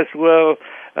yes, well,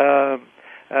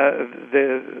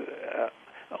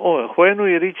 when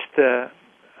we reached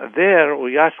there,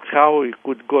 we asked how we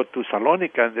could go to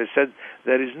Salonika, and they said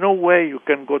there is no way you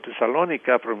can go to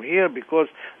Salonika from here because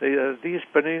this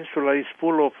peninsula is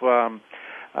full of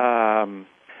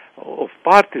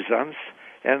partisans,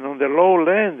 and on the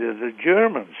lowland is the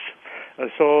Germans.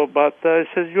 But he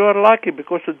says, you are lucky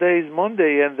because today is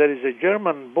Monday and there is a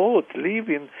German boat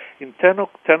leaving in 10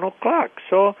 o'clock.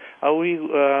 So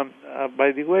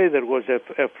by the way, there was a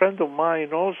friend of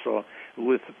mine also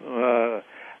with a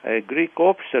Greek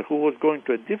officer who was going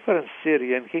to a different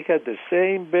city, and he had the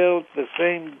same belt, the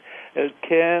same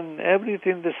can,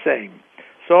 everything the same.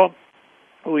 So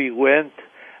we went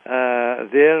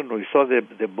there and we saw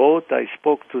the boat. I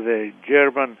spoke to the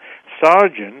German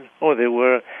sergeant. There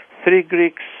were 3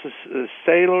 Greek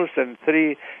sailors and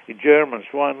 3 Germans.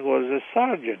 One was a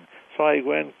sergeant. So I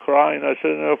went crying. I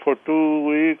said, for 2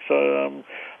 weeks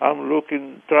I'm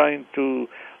looking, trying to,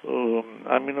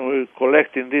 we're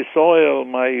collecting this oil.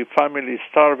 My family is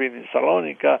starving in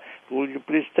Salonika. Will you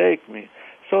please take me?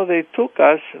 So they took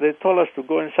us. They told us to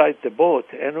go inside the boat,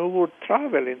 and we were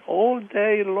traveling all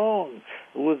day long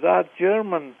with that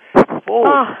German boat,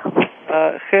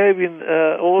 having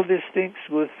all these things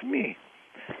with me.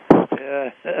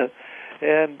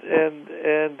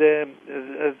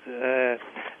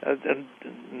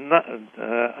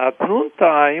 At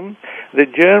noontime, the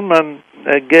German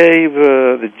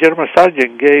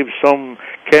sergeant gave some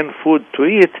canned food to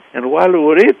eat, and while we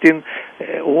were eating,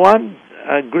 one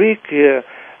Greek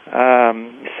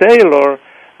sailor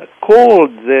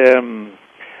called the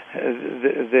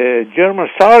German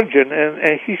sergeant,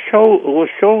 and he was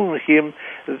showing him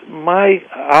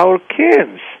our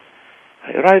cans.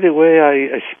 Right away,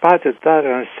 I spotted that,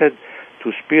 and I said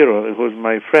to Spiro, it was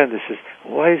my friend, he says,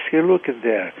 why is he looking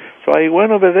there? So I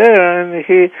went over there, and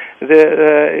he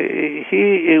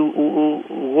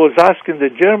was asking the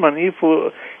German if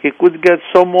he could get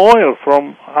some oil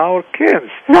from our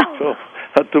cans. No.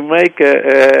 So to make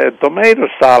a tomato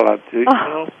salad, you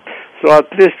know. So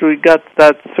at least we got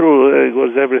that through. It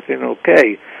was everything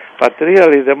okay. But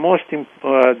really, the most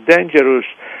dangerous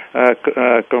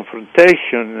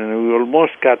confrontation, and we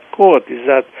almost got caught, is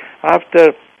that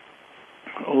after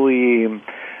we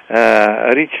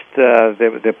reached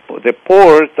the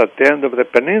port at the end of the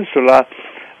peninsula,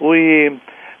 we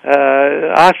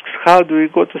asked, how do we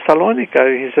go to Salonika?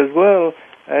 He says, well,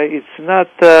 it's not,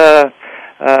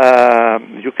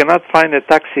 you cannot find a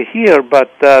taxi here, but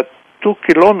 2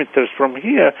 kilometers from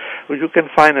here, you can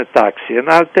find a taxi, and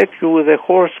I'll take you with a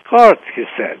horse cart, he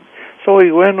said. So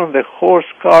we went on the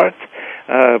horse cart,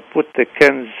 put the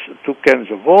 2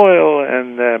 cans of oil,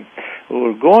 and we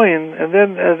were going, and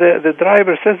then the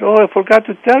driver says, I forgot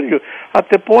to tell you, at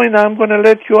the point I'm going to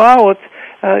let you out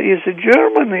is a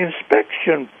German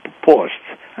inspection post.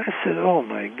 I said, oh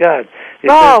my God.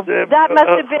 That must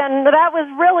have been, that was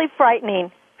really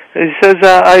frightening. He says,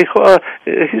 I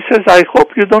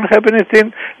hope you don't have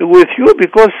anything with you,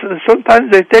 because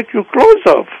sometimes they take your clothes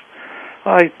off.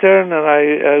 I turn and I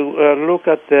look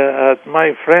at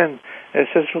my friend and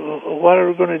says, what are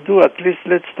we going to do? At least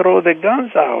let's throw the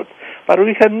guns out. But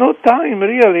we had no time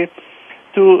really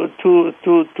to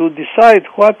decide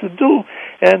what to do.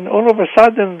 And all of a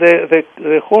sudden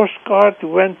the horse cart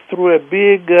went through a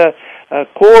big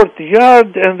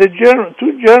courtyard, and the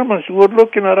 2 Germans were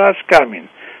looking at us coming.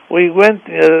 We went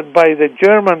by the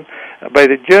German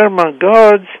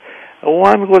guards.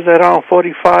 One was around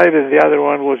 45 and the other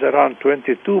one was around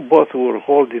 22. Both were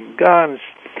holding guns.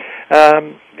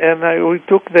 We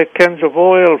took the cans of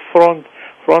oil front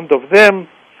of them.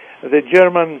 The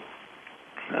German,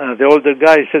 the older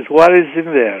guy says, what is in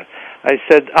there? I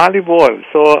said, olive oil.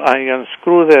 So I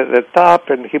unscrew the top,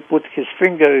 and he put his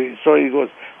finger, so it was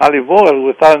olive oil,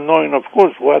 without knowing, of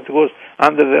course, what was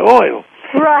under the oil.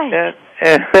 Right.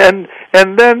 And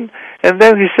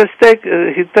then he says,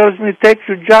 he tells me, take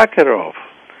your jacket off.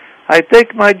 I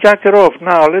take my jacket off.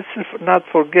 Now, let's not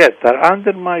forget that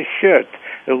under my shirt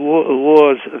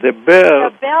was the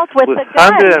belt with the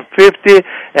gun. 150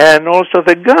 and also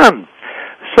the gun.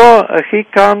 So he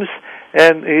comes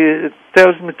and he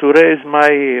tells me to raise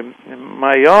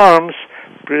my arms,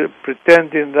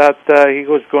 pretending that he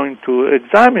was going to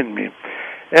examine me.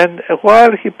 And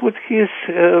while he put his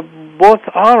both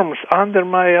arms under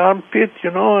my armpit,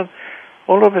 and all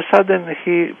of a sudden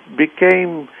he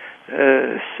became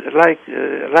like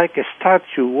a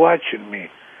statue watching me.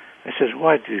 I says,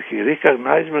 what, did he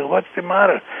recognize me? What's the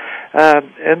matter?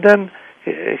 And then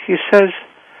he says,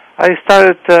 I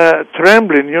started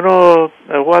trembling,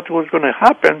 what was going to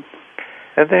happen.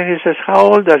 And then he says, how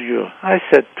old are you? I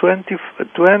said, 20.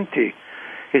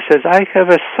 He says, I have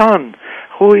a son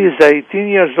who is 18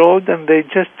 years old, and they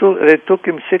took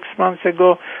him 6 months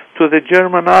ago to the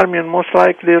German army, and most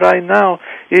likely right now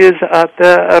is at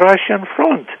the Russian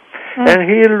front. And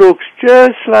he looks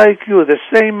just like you, the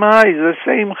same eyes, the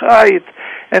same height.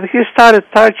 And he started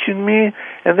touching me,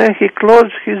 and then he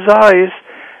closed his eyes,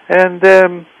 and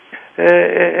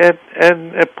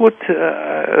and put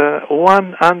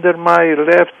one under my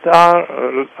left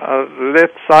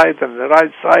side and the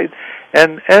right side,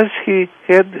 and as he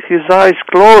had his eyes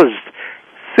closed,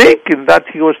 thinking that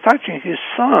he was touching his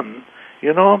son,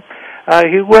 he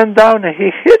went down and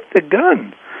he hit the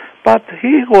gun. But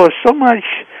he was so much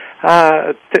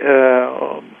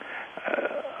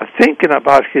thinking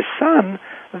about his son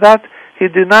that he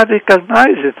did not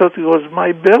recognize it. Thought it was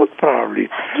my belt, probably.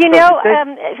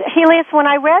 Helios, when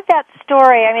I read that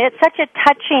story, I mean, it's such a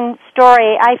touching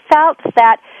story. I felt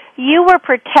that you were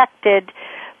protected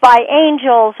by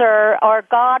angels or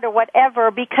God or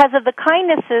whatever because of the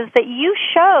kindnesses that you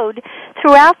showed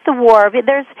throughout the war.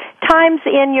 There's times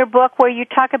in your book where you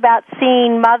talk about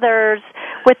seeing mothers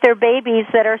with their babies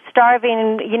that are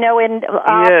starving, in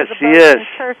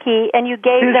Turkey, and you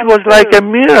gave them food. This was like a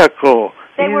miracle.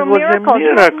 They were miracles.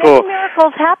 Many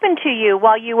miracles happened to you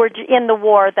while you were in the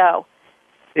war, though.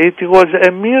 It was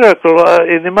a miracle.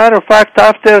 As a matter of fact,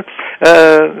 after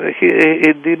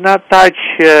he did not touch,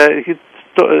 he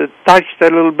touched a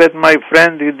little bit my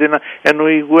friend, he did not, and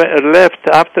we left.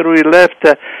 After we left,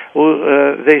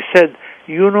 they said,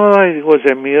 it was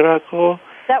a miracle.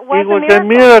 That was it was a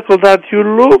miracle that you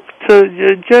looked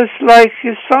just like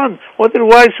his son.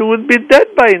 Otherwise, he would be dead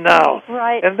by now.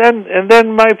 Right. And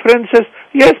then my friend says,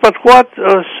 yes, but what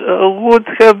would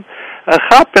have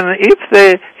happened if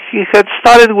he had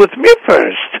started with me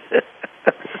first?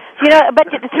 But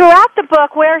throughout the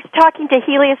book, we're talking to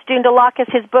Helios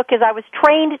Doundalakis. His book is I Was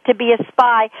Trained to Be a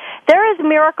Spy. There is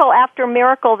miracle after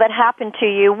miracle that happened to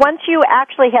you. Once you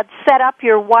actually had set up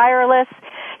your wireless,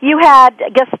 you had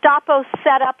Gestapo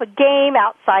set up a game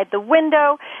outside the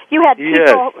window. You had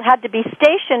people had to be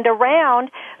stationed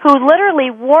around who literally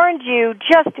warned you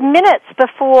just minutes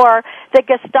before the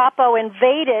Gestapo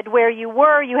invaded where you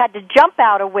were. You had to jump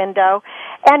out a window,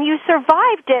 and you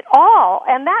survived it all.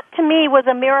 And that, to me, was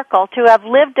a miracle, to have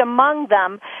lived among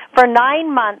them for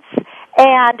 9 months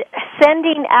and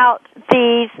sending out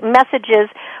these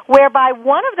messages, whereby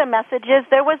one of the messages,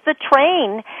 there was the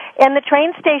train in the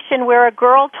train station where a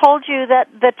girl told you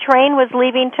that the train was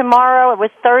leaving tomorrow. It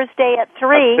was Thursday at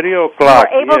 3. At 3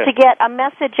 o'clock, you were able to get a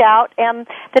message out, and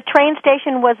the train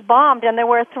station was bombed, and there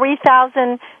were 3,000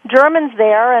 Germans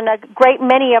there, and a great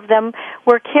many of them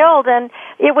were killed, and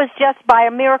it was just by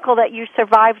a miracle that you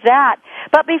survived that.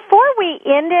 But before we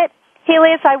end it,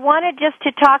 Helios, I wanted just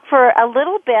to talk for a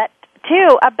little bit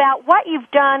too about what you've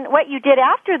done, what you did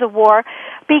after the war,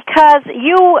 because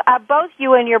both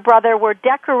you and your brother were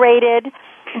decorated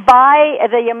by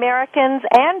the Americans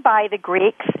and by the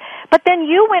Greeks, but then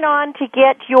you went on to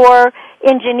get your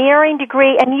engineering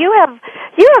degree, and you have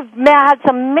had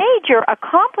some major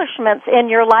accomplishments in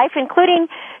your life, including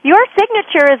your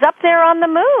signature is up there on the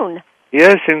moon.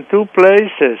 Yes, in 2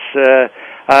 places.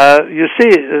 You see,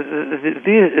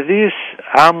 this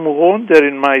I'm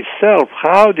wondering myself,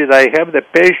 how did I have the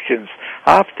patience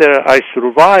after I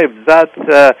survived that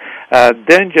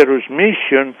dangerous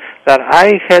mission that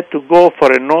I had to go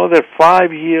for another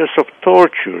 5 years of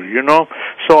torture,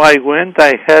 So I went,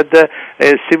 I had a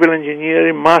civil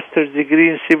engineering, master's degree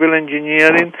in civil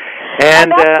engineering,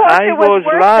 and I was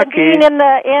lucky. Being in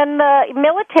the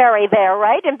military there,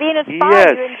 right? And being a spy,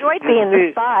 yes, you enjoyed being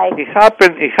a spy. It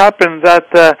happened that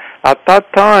at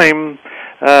that time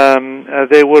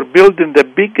they were building the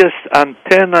biggest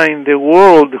antenna in the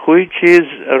world, which is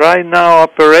right now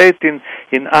operating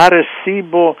in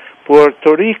Arecibo,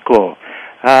 Puerto Rico.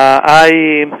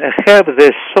 I have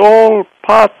the sole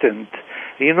patent.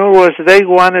 In other words, they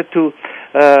wanted to,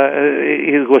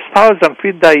 it was 1,000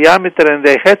 feet diameter, and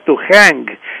they had to hang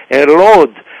a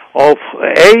load of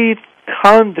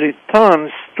 800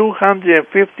 tons,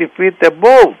 250 feet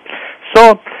above.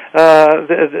 So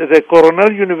the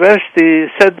Cornell University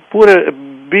said, put a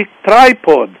big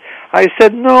tripod. I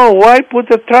said, no, why put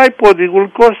a tripod? It will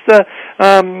cost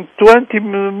 $20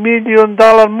 million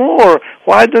more.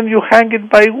 Why don't you hang it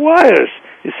by wires?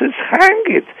 He says, hang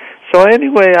it. So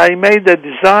anyway, I made the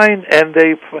design, and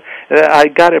I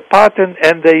got a patent,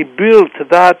 and they built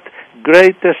that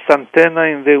greatest antenna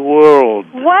in the world.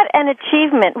 What an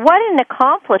achievement! What an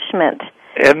accomplishment!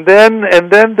 And then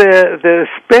the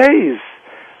space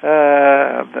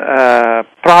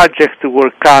project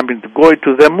were coming to go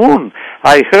to the moon.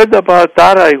 I heard about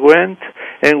that. I went,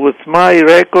 and with my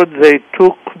record, they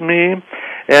took me,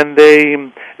 and they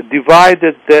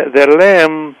divided the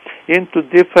LEM into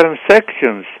different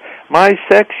sections. My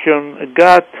section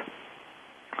got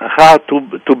how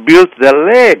to build the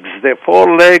legs, the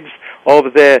 4 legs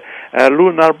of the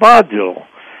lunar module.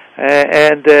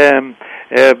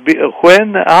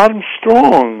 When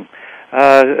Armstrong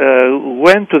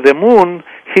went to the moon,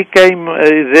 he came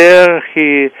there.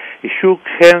 He shook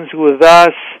hands with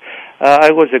us.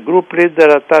 I was a group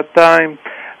leader at that time.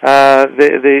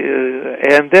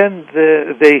 And then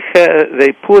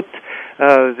they put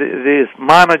these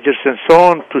managers and so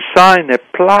on to sign a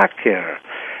placard.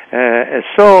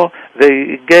 So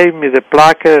they gave me the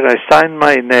placard. I signed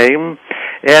my name,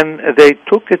 and they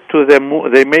took it to the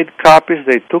moon. They made copies.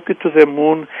 They took it to the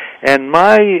moon, and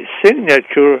my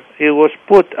signature, it was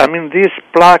put. This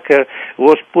placard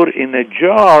was put in a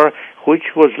jar,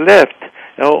 which was left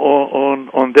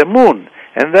on the moon.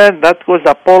 And then that was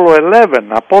Apollo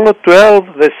 11. Apollo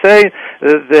 12, they say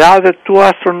the other two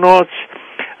astronauts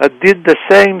did the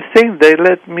same thing. They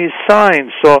let me sign.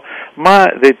 So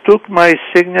they took my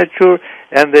signature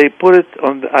and they put it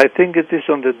on, I think it is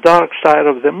on the dark side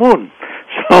of the moon.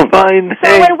 So my name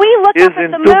when we look is up at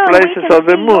in the two moon, places we can of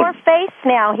the see moon. your face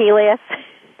now, Helios.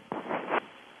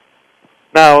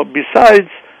 Now, besides,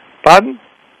 pardon?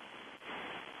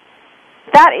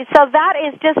 That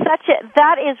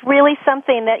is really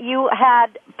something that you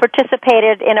had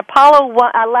participated in Apollo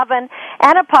 11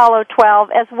 and Apollo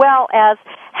 12, as well as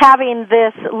having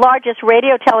this largest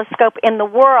radio telescope in the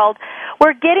world.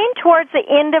 We're getting towards the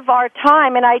end of our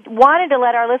time, and I wanted to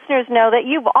let our listeners know that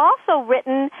you've also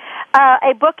written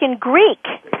a book in Greek.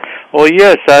 Oh,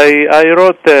 yes, I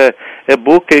wrote a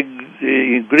book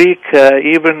in Greek,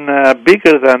 even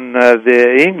bigger than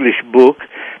the English book,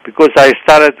 because I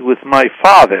started with my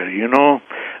father,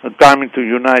 coming to the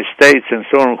United States and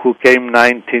so on, who came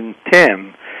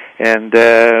 1910, and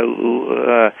a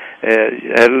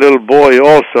little boy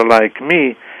also like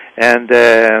me, and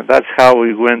that's how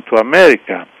we went to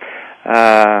America.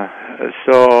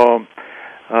 So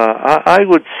I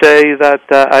would say that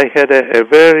I had a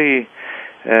very,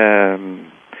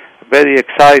 very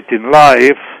exciting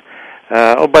life.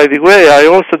 By the way, I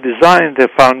also designed the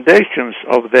foundations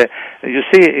of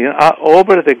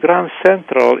over the Grand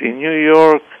Central in New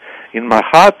York, in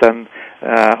Manhattan,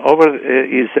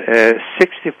 is a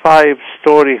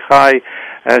 65-story high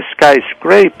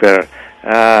skyscraper.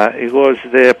 It was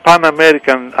the Pan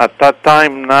American at that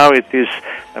time. Now it is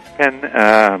a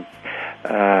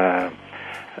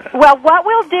Well, what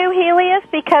we'll do, Helios,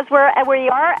 because we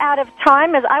are out of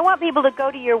time, is I want people to go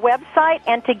to your website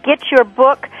and to get your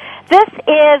book. This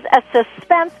is a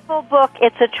suspenseful book.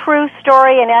 It's a true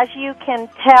story, and as you can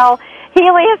tell,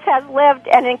 Helios has lived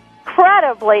an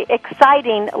incredibly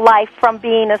exciting life, from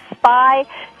being a spy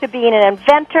to being an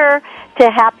inventor to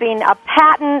having a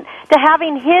patent to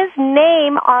having his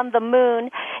name on the moon.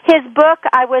 His book,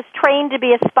 I Was Trained to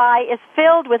Be a Spy, is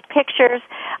filled with pictures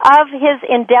of his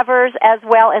endeavors as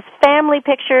well as family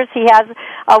pictures. He has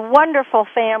a wonderful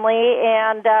family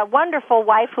and a wonderful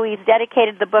wife who he's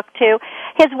dedicated the book to.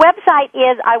 His website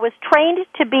is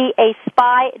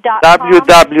IWasTrainedToBeASpy.com.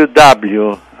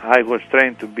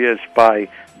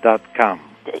 www.IWasTrainedToBeASpy.com.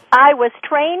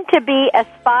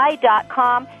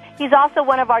 IWasTrainedToBeASpy.com. He's also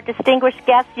one of our distinguished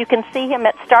guests. You can see him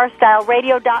at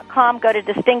StarStyleRadio.com. Go to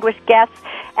Distinguished Guests.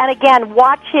 And again,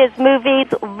 watch his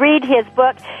movies, read his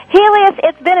book. Helios,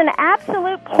 it's been an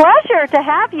absolute pleasure to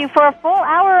have you for a full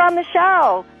hour on the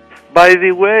show. By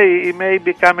the way, it may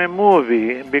become a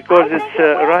movie, because it's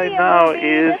right now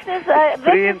is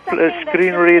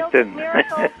screenwritten.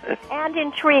 And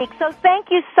intrigue. So thank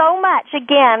you so much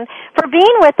again for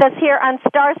being with us here on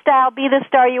Star Style, Be the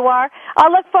Star You Are.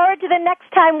 I'll look forward to the next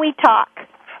time we talk.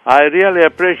 I really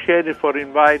appreciate it for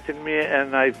inviting me,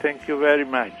 and I thank you very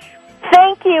much.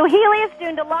 Thank you. Helios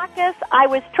Doundalakis, I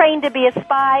Was Trained to Be a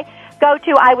Spy. Go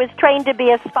to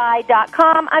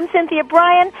IWasTrainedToBeASpy.com. I'm Cynthia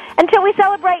Bryan. Until we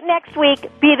celebrate next week,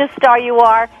 be the star you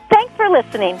are. Thanks for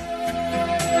listening.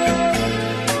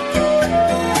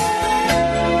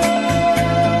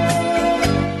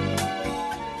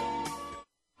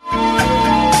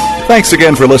 Thanks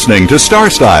again for listening to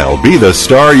Star Style, Be the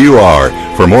Star You Are.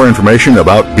 For more information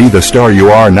about Be the Star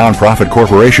You Are Nonprofit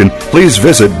Corporation, please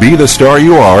visit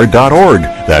BeTheStarYouAre.org.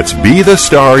 That's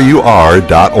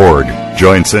BeTheStarYouAre.org.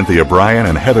 Join Cynthia Bryan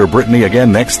and Heather Brittany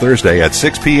again next Thursday at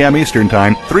 6 p.m. Eastern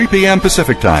Time, 3 p.m.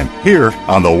 Pacific Time, here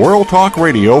on the World Talk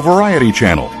Radio Variety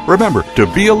Channel. Remember, to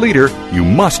be a leader, you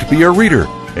must be a reader.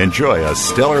 Enjoy a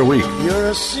stellar week. You're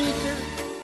a secret.